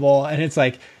 another good bull. And it's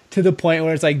like, to the point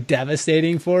where it's like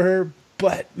devastating for her.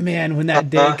 But man, when that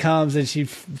day comes and she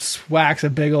whacks a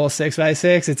big old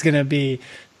 6x6, it's going to be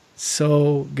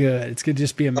so good. It's going to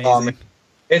just be amazing.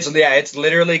 It's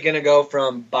literally going to go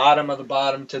from bottom of the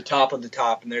bottom to top of the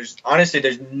top. And there's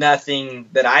nothing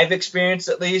that I've experienced,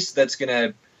 at least, that's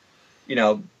going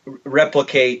to,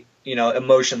 replicate,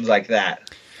 emotions like that.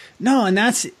 No, and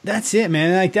that's it,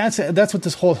 man. Like that's what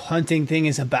this whole hunting thing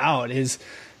is about. Is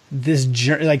this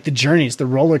journey, like the journey, it's the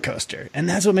roller coaster, and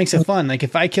that's what makes it fun. Like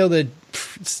if I killed a, I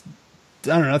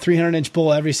don't know, 300-inch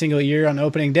bull every single year on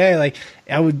opening day, like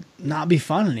I would not be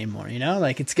fun anymore. You know,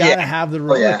 like it's got to have the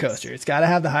roller coaster. It's got to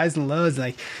have the highs and lows.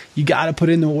 Like you got to put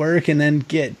in the work and then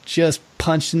get just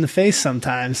punched in the face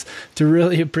sometimes to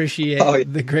really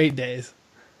appreciate the great days.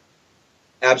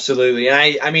 Absolutely.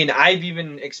 And I mean, I've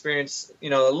even experienced,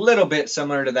 a little bit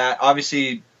similar to that.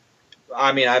 Obviously,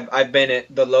 I mean, I've been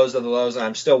at the lows of the lows, and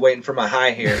I'm still waiting for my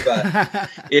high here. But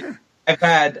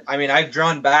I've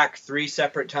drawn back 3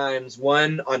 separate times.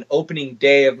 One on opening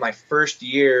day of my first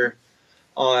year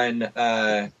on,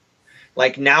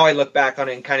 like now I look back on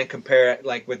it and kind of compare it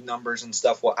like with numbers and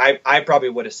stuff. Well, I probably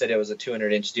would have said it was a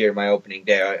 200-inch deer my opening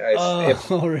day.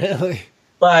 Really?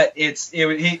 But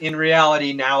in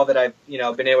reality, now that I've,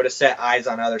 been able to set eyes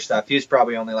on other stuff, he was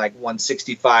probably only like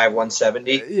 165,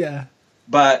 170. Yeah.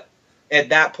 But at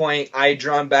that point, I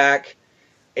drawn back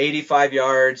 85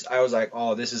 yards. I was like,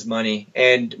 oh, this is money.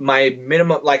 And my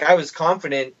minimum, like I was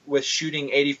confident with shooting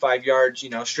 85 yards,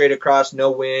 straight across, no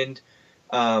wind.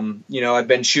 I've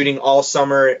been shooting all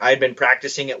summer. I'd been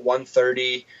practicing at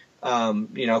 130.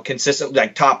 Consistent,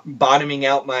 like bottoming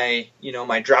out my,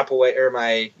 my drop away or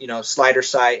my, slider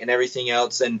sight and everything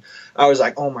else. And I was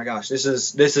like, oh my gosh, this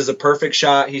is a perfect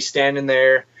shot. He's standing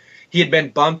there. He had been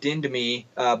bumped into me,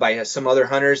 by some other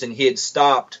hunters, and he had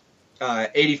stopped,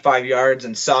 85 yards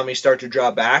and saw me start to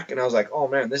draw back. And I was like, oh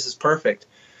man, this is perfect.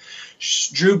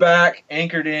 Drew back,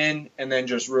 anchored in, and then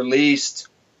just released.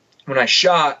 When I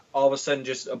shot, all of a sudden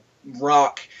just a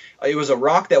rock. It was a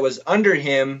rock that was under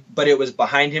him, but it was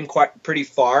behind him pretty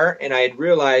far. And I had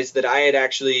realized that I had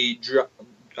actually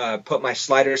put my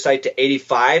slider sight to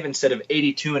 85 instead of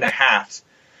 82.5.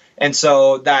 And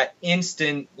so that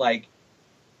instant, like,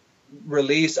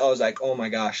 release, I was like, oh my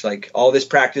gosh, like all this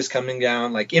practice coming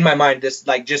down, like in my mind, this,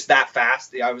 like just that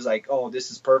fast, I was like, oh,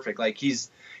 this is perfect. Like he's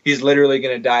literally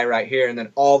going to die right here. And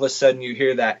then all of a sudden you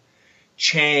hear that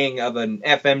chang of an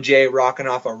FMJ rocking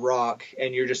off a rock.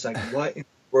 And you're just like, what in the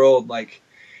world? Like,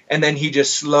 and then he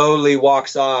just slowly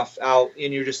walks off out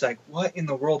and you're just like, what in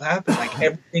the world happened? Like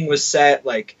everything was set.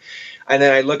 Like, and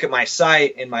then I look at my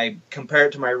sight and compare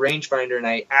it to my rangefinder, and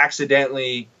I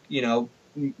accidentally,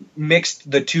 mixed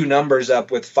the two numbers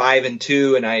up with 5 and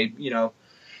 2. And I,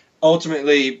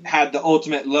 ultimately had the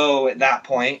ultimate low at that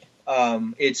point.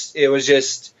 It was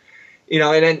just,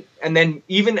 and then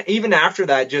even after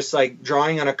that, just like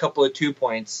drawing on a couple of 2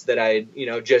 points that I,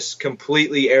 just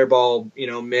completely airball,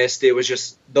 missed. It was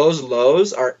just, those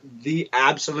lows are the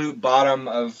absolute bottom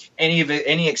of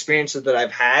any experiences that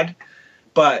I've had.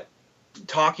 But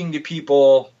talking to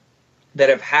people that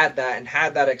have had that and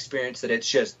had that experience, that it's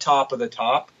just top of the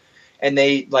top. And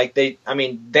they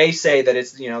say that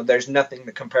it's, there's nothing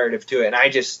comparative to it. And I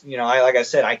just, like I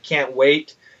said, I can't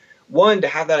wait, 1, to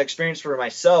have that experience for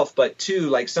myself, but 2,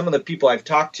 like some of the people I've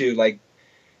talked to, like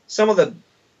some of the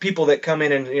people that come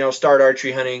in and, start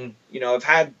archery hunting, have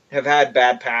had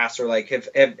bad pass, or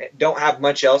like don't have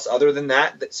much else other than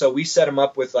that. So we set them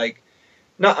up with I'm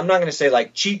not going to say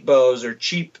like cheap bows or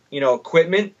cheap,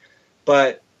 equipment,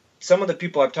 but some of the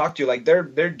people I've talked to, like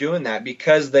they're doing that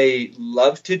because they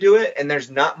love to do it, and there's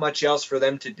not much else for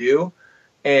them to do.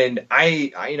 And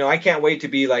I can't wait to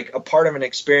be like a part of an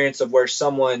experience of where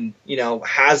someone,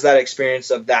 has that experience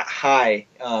of that high,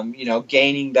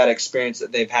 gaining that experience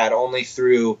that they've had only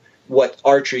through what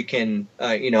archery can,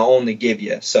 only give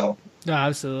you. So. No,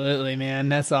 absolutely, man.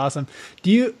 That's awesome.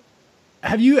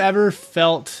 Have you ever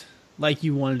felt like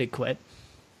you wanted to quit?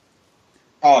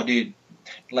 Oh, dude,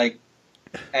 like,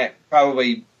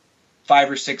 probably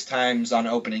 5 or 6 times on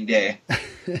opening day.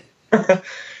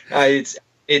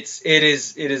 It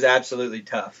is absolutely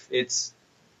tough. It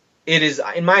is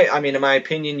in my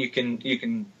opinion, you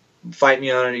can fight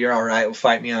me on it. You're all right.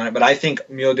 Fight me on it. But I think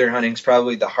mule deer hunting is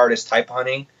probably the hardest type of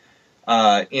hunting.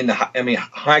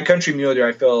 High country mule deer,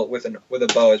 I feel with a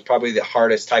bow is probably the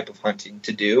hardest type of hunting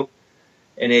to do.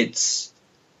 And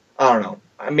I don't know.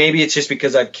 Maybe it's just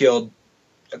because I've killed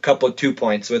a couple of 2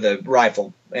 points with a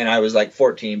rifle and I was like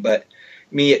 14, but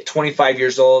me at 25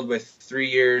 years old with 3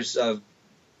 years of,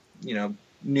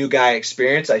 new guy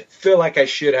experience, I feel like I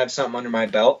should have something under my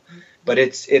belt, but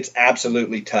it's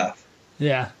absolutely tough.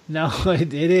 Yeah, no,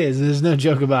 it is. There's no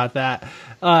joke about that.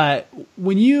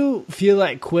 When you feel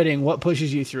like quitting, what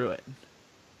pushes you through it?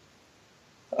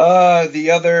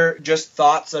 Just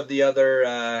thoughts of the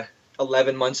other,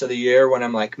 11 months of the year when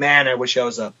I'm like, man, I wish I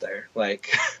was up there.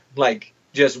 Like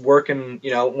just working,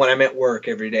 when I'm at work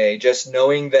every day, just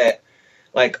knowing that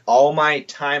like all my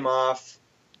time off,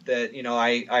 that,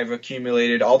 I've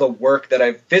accumulated, all the work that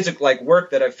I've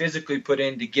physically put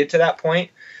in to get to that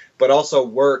point, but also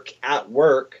work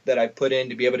that I put in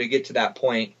to be able to get to that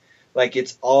point. Like,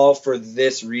 it's all for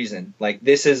this reason. Like,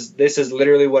 this is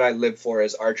literally what I live for,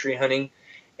 is archery hunting.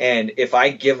 And if I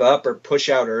give up or push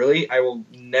out early, I will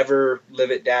never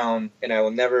live it down, and I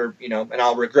will never, and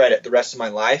I'll regret it the rest of my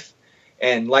life.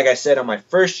 And like I said, on my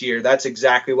first year, that's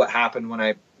exactly what happened when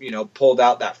I, pulled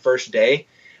out that first day.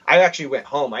 I actually went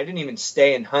home. I didn't even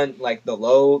stay and hunt like the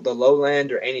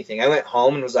lowland or anything. I went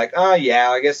home and was like, oh yeah,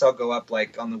 I guess I'll go up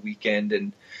like on the weekend.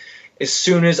 And as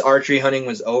soon as archery hunting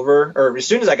was over, or as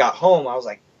soon as I got home, I was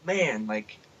like, man,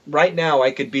 like right now I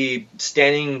could be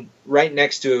standing right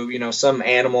next to, some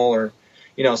animal or,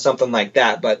 something like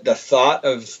that. But the thought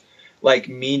of like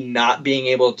me not being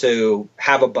able to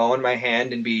have a bow in my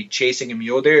hand and be chasing a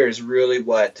mule deer is really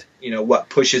what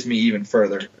pushes me even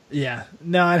further. Yeah,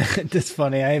 no, that's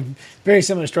funny. I have a very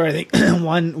similar story. I think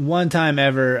one time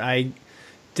ever, I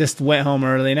just went home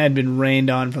early and I'd been rained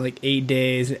on for like 8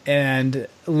 days, and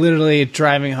literally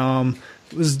driving home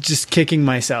was just kicking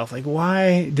myself. Like,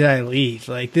 why did I leave?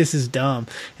 Like, this is dumb.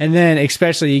 And then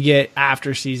especially you get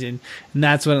after season, and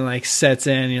that's when it like sets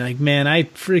in. You're like, man, I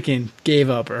freaking gave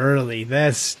up early.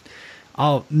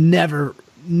 I'll never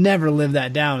live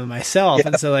that down with myself. Yeah.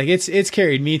 And so like it's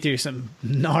carried me through some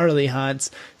gnarly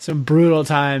hunts, some brutal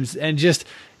times, and just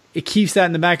it keeps that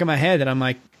in the back of my head that I'm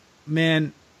like,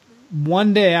 man,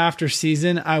 one day after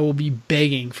season I will be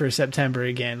begging for September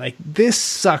again. Like, this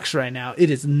sucks right now. It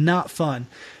is not fun,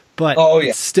 but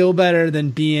it's still better than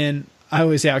being, I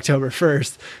always say October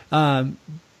 1st.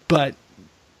 But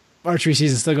archery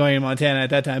season's still going in Montana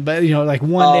at that time. But, like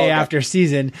one day after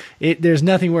season, there's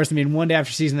nothing worse than being one day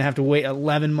after season and have to wait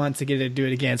 11 months to get to do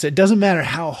it again. So it doesn't matter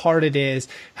how hard it is,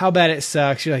 how bad it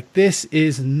sucks. You're like, this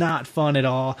is not fun at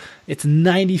all. It's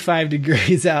 95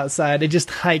 degrees outside. I just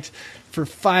hiked for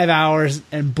 5 hours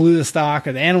and blew the stock,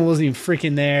 or the animal wasn't even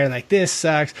freaking there. Like, this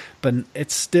sucks, but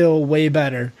it's still way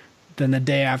better than the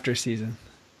day after season.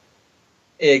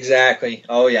 Exactly.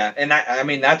 Oh yeah. And I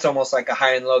mean, that's almost like a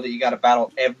high and low that you got to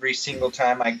battle every single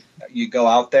time you go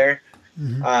out there.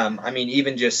 Mm-hmm. I mean,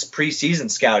 even just preseason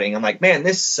scouting, I'm like, man,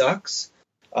 this sucks.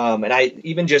 And I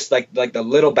even just like the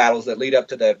little battles that lead up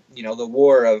to the, the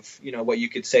war of, what you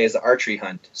could say is the archery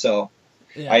hunt. So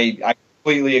yeah. I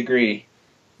completely agree.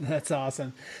 That's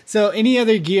awesome. So any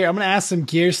other gear? I'm going to ask some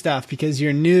gear stuff because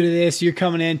you're new to this. You're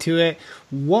coming into it.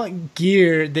 What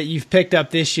gear that you've picked up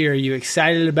this year are you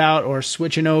excited about, or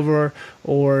switching over,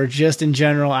 or just in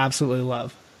general absolutely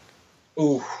love?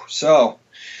 Ooh, so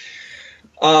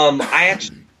I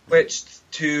actually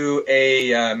switched to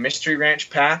a Mystery Ranch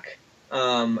pack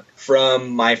from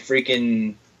my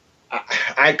freaking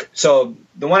so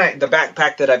the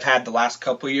backpack that I've had the last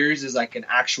couple of years is like an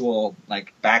actual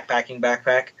like backpacking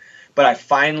backpack, but I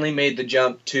finally made the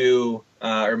jump to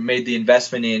or made the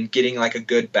investment in getting like a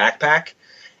good backpack.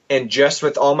 And just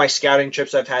with all my scouting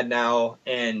trips I've had now,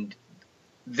 and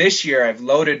this year I've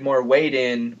loaded more weight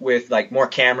in with like more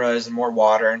cameras and more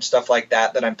water and stuff like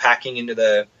that I'm packing into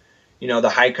the the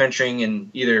high country and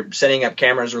either setting up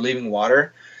cameras or leaving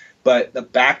water. But the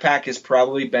backpack has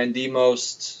probably been the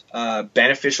most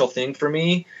beneficial thing for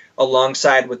me,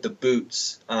 alongside with the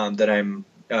boots that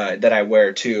I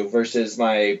wear too, versus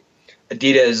my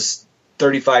Adidas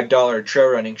 $35 trail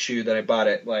running shoe that I bought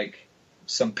at like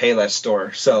some Payless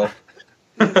store. So,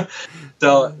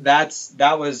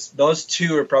 those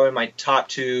two are probably my top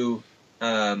two.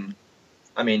 I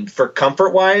mean, for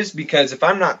comfort wise, because if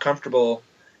I'm not comfortable,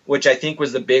 which I think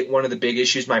was one of the big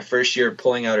issues my first year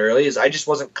pulling out early, is I just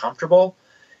wasn't comfortable.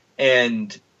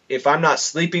 And if I'm not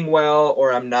sleeping well,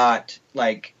 or I'm not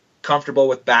like comfortable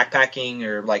with backpacking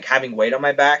or like having weight on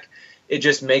my back, it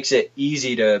just makes it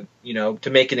easy to, to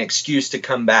make an excuse to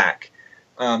come back.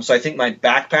 So I think my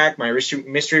backpack, my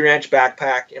Mystery Ranch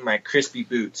backpack, and my crispy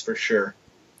boots for sure.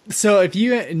 So if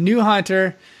you new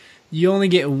hunter, you only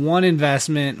get one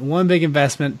big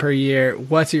investment per year,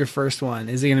 what's your first one?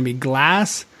 Is it going to be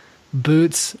glass,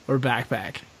 boots, or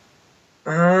backpack?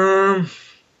 I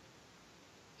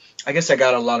guess I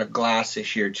got a lot of glass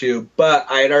this year too, but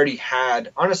I had already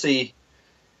had, honestly,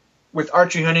 with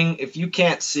archery hunting, if you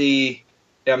can't see,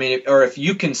 or if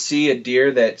you can see a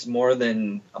deer that's more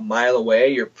than a mile away,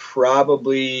 you're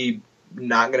probably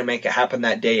not going to make it happen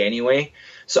that day anyway.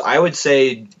 So I would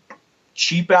say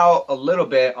cheap out a little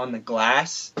bit on the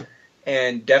glass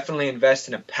and definitely invest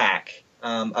in a pack.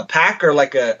 A pack or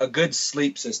like a good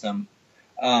sleep system.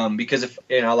 Because if,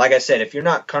 like I said, if you're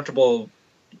not comfortable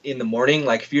in the morning,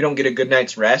 like if you don't get a good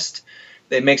night's rest,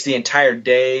 it makes the entire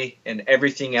day and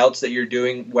everything else that you're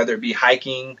doing, whether it be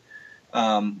hiking,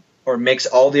 or makes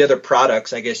all the other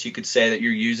products, I guess you could say, that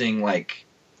you're using like,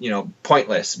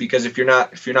 pointless, because if you're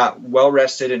not well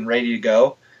rested and ready to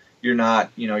go, you're not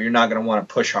going to want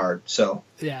to push hard. So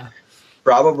Yeah.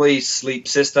 Probably sleep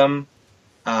system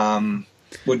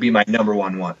would be my number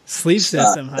one. Sleep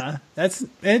system, huh? That's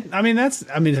it. I mean, it's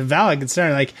a valid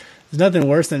concern. Like, there's nothing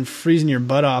worse than freezing your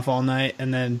butt off all night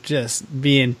and then just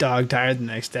being dog tired the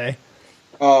next day.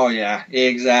 Oh yeah,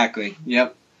 exactly.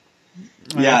 Yep.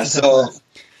 Well, yeah. So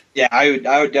yeah, I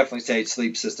would definitely say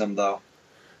sleep system though.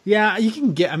 Yeah, you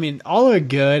can get. I mean, all are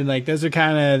good. Like, those are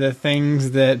kind of the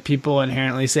things that people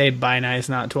inherently say buy nice,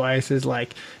 not twice. Is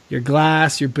like your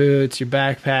glass, your boots, your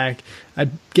backpack. I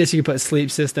guess you could put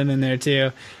sleep system in there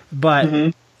too,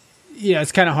 but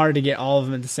it's kind of hard to get all of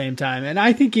them at the same time. And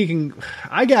I think you can.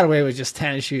 I got away with just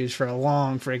tennis shoes for a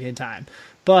long freaking time,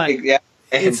 but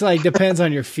it's like depends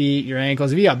on your feet, your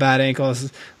ankles. If you got bad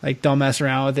ankles, like, don't mess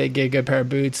around with it. Get a good pair of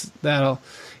boots.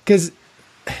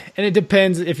 And it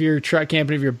depends if you're truck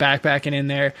camping, if you're backpacking in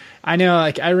there. I know,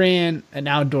 like, I ran an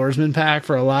outdoorsman pack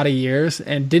for a lot of years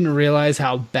and didn't realize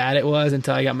how bad it was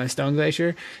until I got my Stone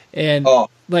Glacier. And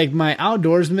like, my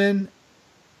outdoorsman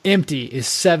empty is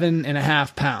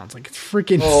 7.5 pounds. Like, it's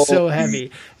freaking so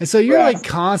heavy. And so you're like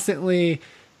constantly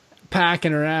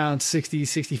packing around 60,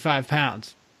 65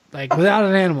 pounds, like, without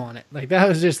an animal in it. Like, that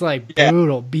was just like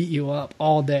brutal, beat you up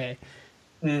all day.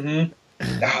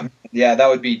 Yeah, that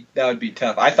would be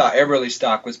tough. I thought Everly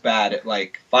stock was bad at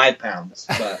like 5 pounds,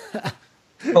 but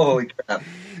holy crap.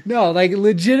 No, like,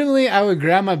 legitimately, I would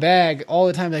grab my bag all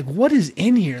the time. Like, what is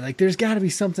in here? Like, there's got to be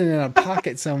something in a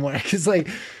pocket somewhere. Because, like,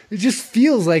 it just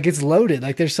feels like it's loaded.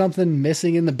 Like, there's something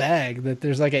missing in the bag. That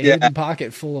there's like a hidden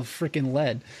pocket full of freaking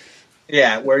lead.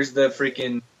 Yeah, where's the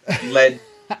freaking lead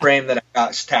frame that I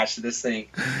got attached to this thing?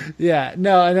 Yeah,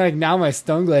 no, and like, now my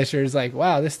Stone Glacier is like,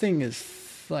 wow, this thing is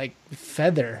like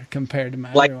feather compared to my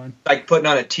other one. Like putting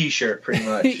on a t-shirt, pretty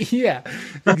much. Yeah,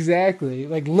 exactly.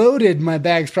 Like, loaded, my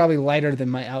bag's probably lighter than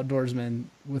my outdoorsman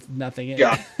with nothing in it.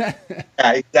 Yeah,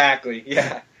 exactly.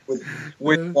 Yeah,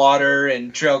 with water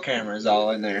and trail cameras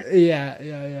all in there.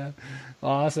 Yeah.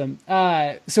 Awesome.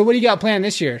 So what do you got planned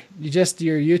this year?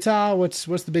 Your Utah? What's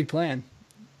the big plan?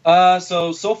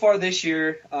 So far this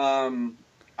year, I'm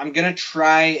gonna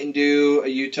try and do a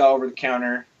Utah over the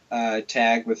counter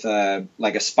tag with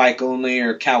like a spike only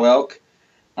or cow elk.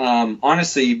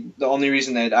 Honestly, the only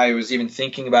reason that I was even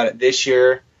thinking about it this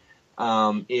year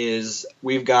is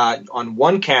we've got on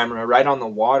one camera right on the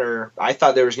water. I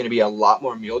thought there was going to be a lot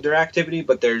more mule deer activity,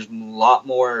 but there's a lot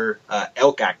more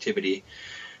elk activity.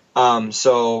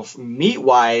 So meat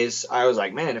wise, I was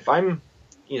like, man, if I'm,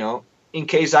 in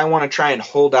case I want to try and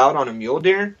hold out on a mule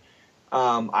deer,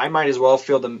 I might as well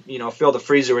fill the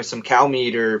freezer with some cow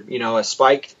meat or,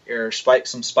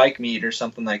 some spike meat or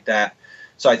something like that.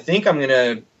 So I think I'm going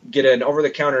to get an over the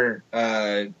counter,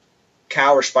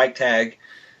 cow or spike tag,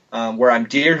 where I'm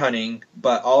deer hunting,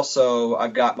 but also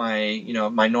I've got my,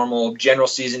 my normal general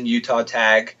season Utah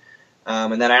tag.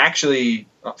 And then I actually,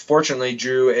 fortunately,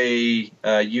 drew an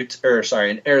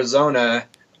Arizona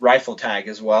rifle tag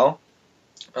as well.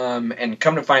 And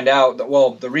come to find out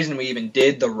that, the reason we even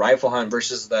did the rifle hunt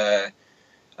versus the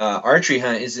archery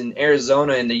hunt is in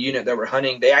Arizona, in the unit that we're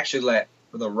hunting, they actually let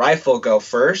the rifle go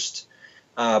first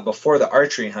before the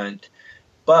archery hunt.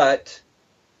 But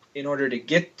in order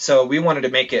to so we wanted to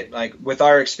make it, like, with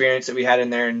our experience that we had in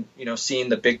there and, seeing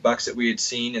the big bucks that we had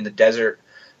seen in the desert,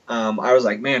 I was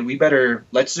like, man,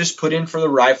 let's just put in for the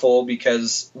rifle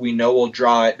because we know we'll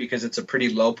draw it because it's a pretty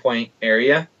low point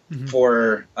area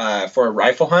for a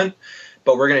rifle hunt,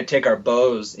 but we're going to take our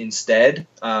bows instead,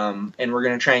 and we're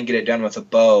going to try and get it done with a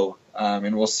bow,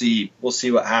 and we'll see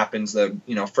what happens the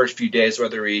first few days,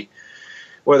 whether we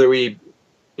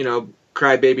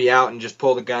cry baby out and just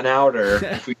pull the gun out, or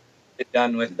if we get it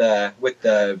done with the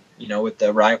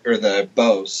rifle or the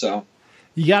bows. So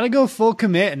you got to go full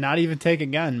commit and not even take a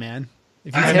gun, man.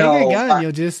 If you take a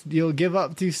gun, you'll give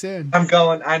up too soon.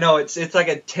 I know it's like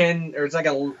a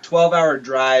 12-hour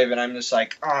drive, and I'm just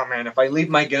like, oh man, if I leave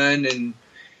my gun and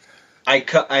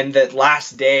and that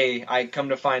last day I come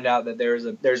to find out that there's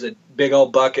a big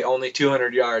old buck at only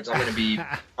 200 yards, I'm gonna be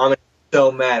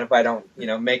so mad if I don't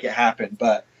make it happen.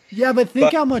 But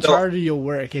think how much harder you'll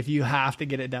work if you have to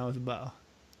get it done with a bow.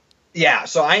 Yeah,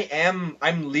 so I'm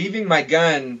leaving my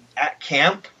gun at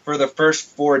camp for the first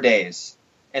 4 days.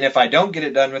 And if I don't get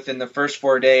it done within the first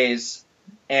 4 days,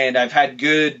 and I've had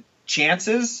good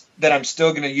chances, then I'm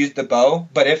still going to use the bow.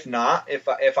 But if not,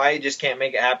 if I just can't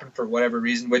make it happen for whatever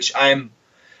reason, which I'm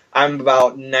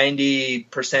about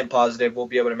 90% positive we'll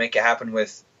be able to make it happen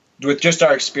with with just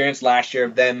our experience last year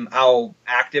of them, how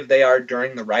active they are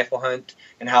during the rifle hunt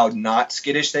and how not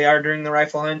skittish they are during the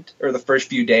rifle hunt or the first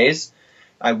few days,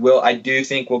 I do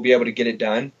think we'll be able to get it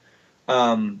done.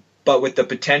 But with the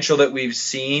potential that we've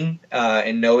seen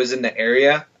and know is in the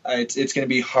area, it's going to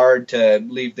be hard to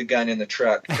leave the gun in the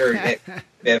truck or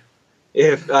if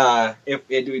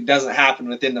it doesn't happen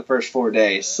within the first 4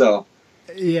 days. So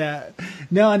yeah,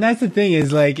 no, and that's the thing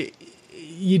is like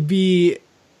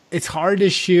it's hard to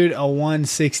shoot a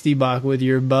 160 buck with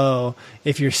your bow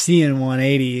if you're seeing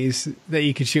 180s that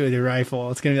you can shoot with your rifle.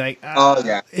 It's gonna be like, oh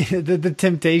yeah, the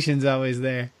temptation's always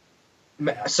there.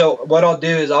 So what I'll do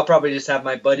is I'll probably just have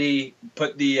my buddy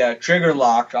put the trigger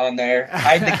lock on there,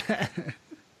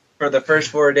 for the first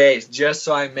 4 days, just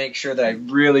so I make sure that I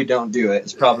really don't do it.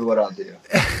 It's probably what I'll do.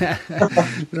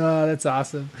 Oh, that's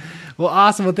awesome. Well,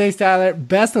 awesome. Well, thanks, Tyler.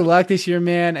 Best of luck this year,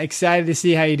 man. Excited to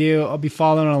see how you do. I'll be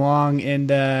following along, and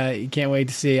you can't wait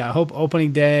to see. I hope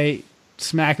opening day,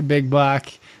 smack a big buck.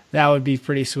 That would be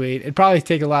pretty sweet. It'd probably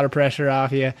take a lot of pressure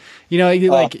off you. You know,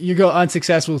 you go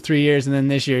unsuccessful 3 years, and then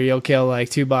this year you'll kill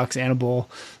like $2 and a bull.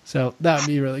 So that would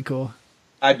be really cool.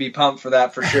 I'd be pumped for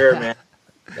that for sure, man.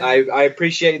 I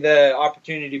appreciate the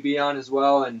opportunity to be on as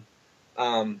well. And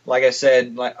like I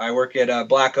said, I work at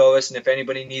Black Ovis, and if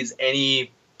anybody needs any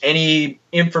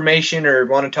information or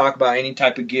want to talk about any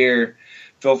type of gear,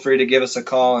 feel free to give us a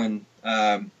call and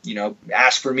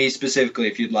ask for me specifically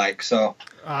if you'd like. So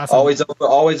awesome.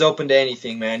 Always open to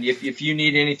anything, man. If you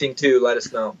need anything too, let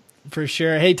us know. For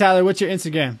sure. Hey Tyler, what's your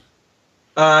Instagram?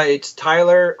 It's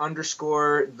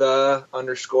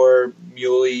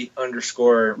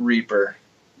Tyler_the_Muley_Reaper,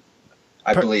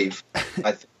 I believe.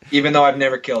 Even though I've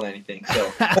never killed anything,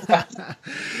 so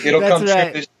it'll come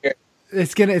true this year.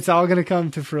 It's all gonna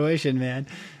come to fruition, man.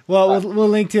 Well, we'll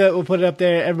link to it. We'll put it up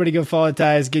there. Everybody go follow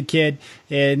Ty. He's a good kid.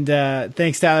 And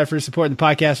thanks, Tyler, for supporting the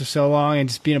podcast for so long and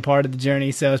just being a part of the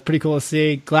journey. So it's pretty cool to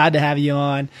see. Glad to have you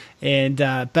on. And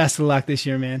best of luck this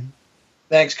year, man.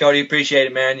 Thanks, Cody. Appreciate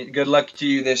it, man. Good luck to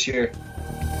you this year.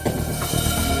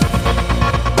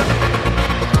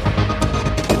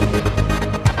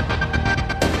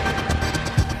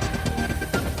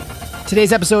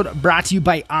 Today's episode brought to you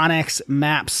by onX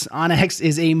Maps. onX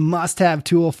is a must-have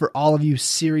tool for all of you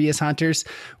serious hunters.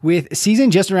 With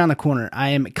season just around the corner,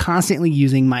 I am constantly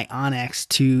using my onX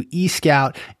to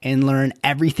e-scout and learn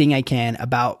everything I can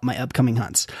about my upcoming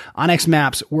hunts. onX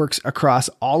Maps works across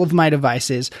all of my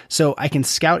devices, so I can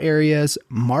scout areas,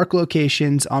 mark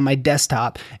locations on my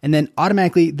desktop, and then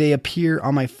automatically they appear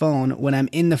on my phone when I'm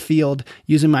in the field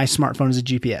using my smartphone as a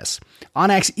GPS.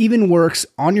 onX even works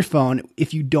on your phone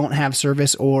if you don't have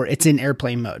service or it's in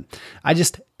airplane mode. I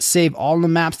just save all the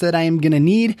maps that I am going to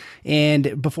need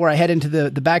and before I head into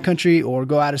the backcountry or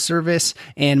go out of service,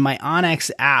 and my onX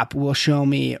app will show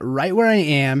me right where I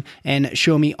am and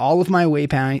show me all of my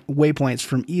waypoints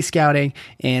from e-scouting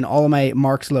and all of my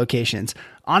marked locations.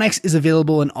 onX is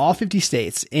available in all 50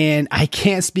 states, and I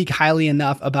can't speak highly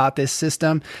enough about this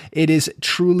system. It is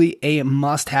truly a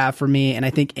must-have for me, and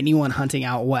I think anyone hunting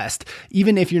out west.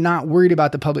 Even if you're not worried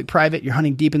about the public-private, you're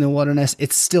hunting deep in the wilderness,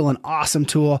 it's still an awesome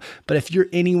tool. But if you're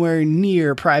anywhere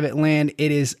near private land,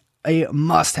 it is a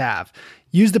must-have.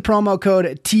 Use the promo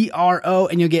code TRO,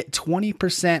 and you'll get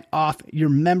 20% off your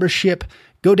membership.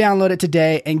 Go download it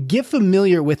today and get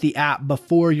familiar with the app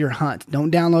before your hunt.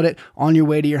 Don't download it on your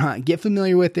way to your hunt. Get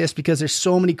familiar with this because there's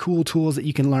so many cool tools that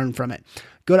you can learn from it.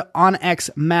 Go to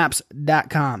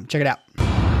onxmaps.com. Check it out.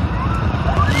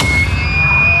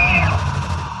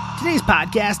 Today's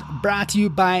podcast brought to you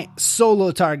by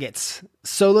Solo Targets.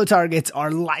 Solo targets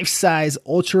are life-size,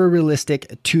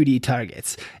 ultra-realistic 2D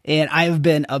targets. And I've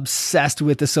been obsessed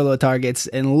with the solo targets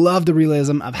and love the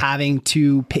realism of having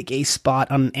to pick a spot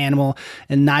on an animal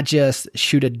and not just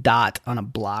shoot a dot on a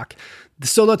block. The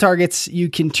solo targets,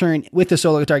 you can turn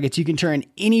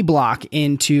any block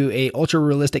into a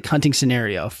ultra-realistic hunting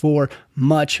scenario for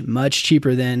much, much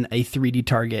cheaper than a 3D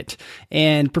target.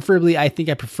 And preferably, I think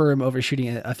I prefer them over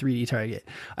shooting a 3D target.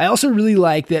 I also really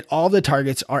like that all the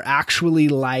targets are actually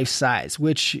life size,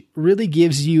 which really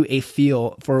gives you a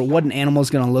feel for what an animal is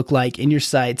going to look like in your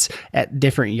sights at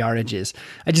different yardages.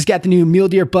 I just got the new mule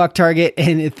deer buck target,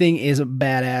 and the thing is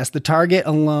badass. The target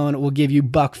alone will give you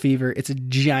buck fever. It's a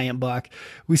giant buck.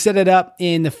 We set it up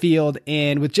in the field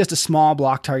and with just a small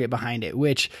block target behind it,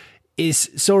 which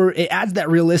is so it adds that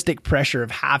realistic pressure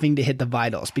of having to hit the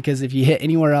vitals, because if you hit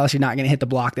anywhere else, you're not going to hit the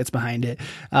block that's behind it.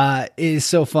 It is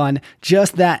so fun.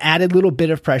 Just that added little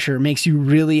bit of pressure makes you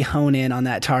really hone in on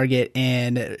that target,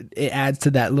 and it adds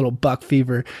to that little buck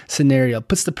fever scenario,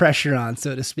 puts the pressure on,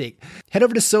 so to speak. Head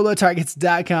over to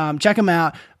solotargets.com, check them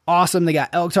out. awesome. They got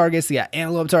elk targets, they got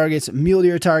antelope targets, mule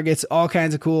deer targets, all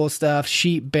kinds of cool stuff,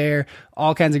 sheep, bear,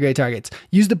 all kinds of great targets.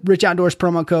 Use the Rich Outdoors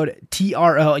promo code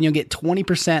TRO and you'll get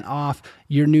 20% off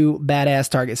your new badass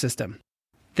target system.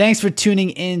 Thanks for tuning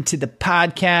in to the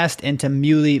podcast and to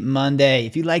Muley Monday.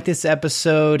 If you like this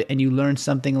episode and you learned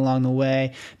something along the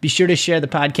way, be sure to share the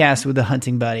podcast with a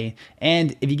hunting buddy.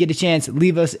 And if you get a chance,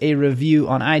 leave us a review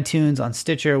on iTunes, on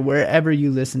Stitcher, wherever you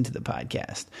listen to the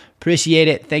podcast. Appreciate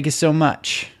it. Thank you so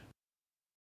much.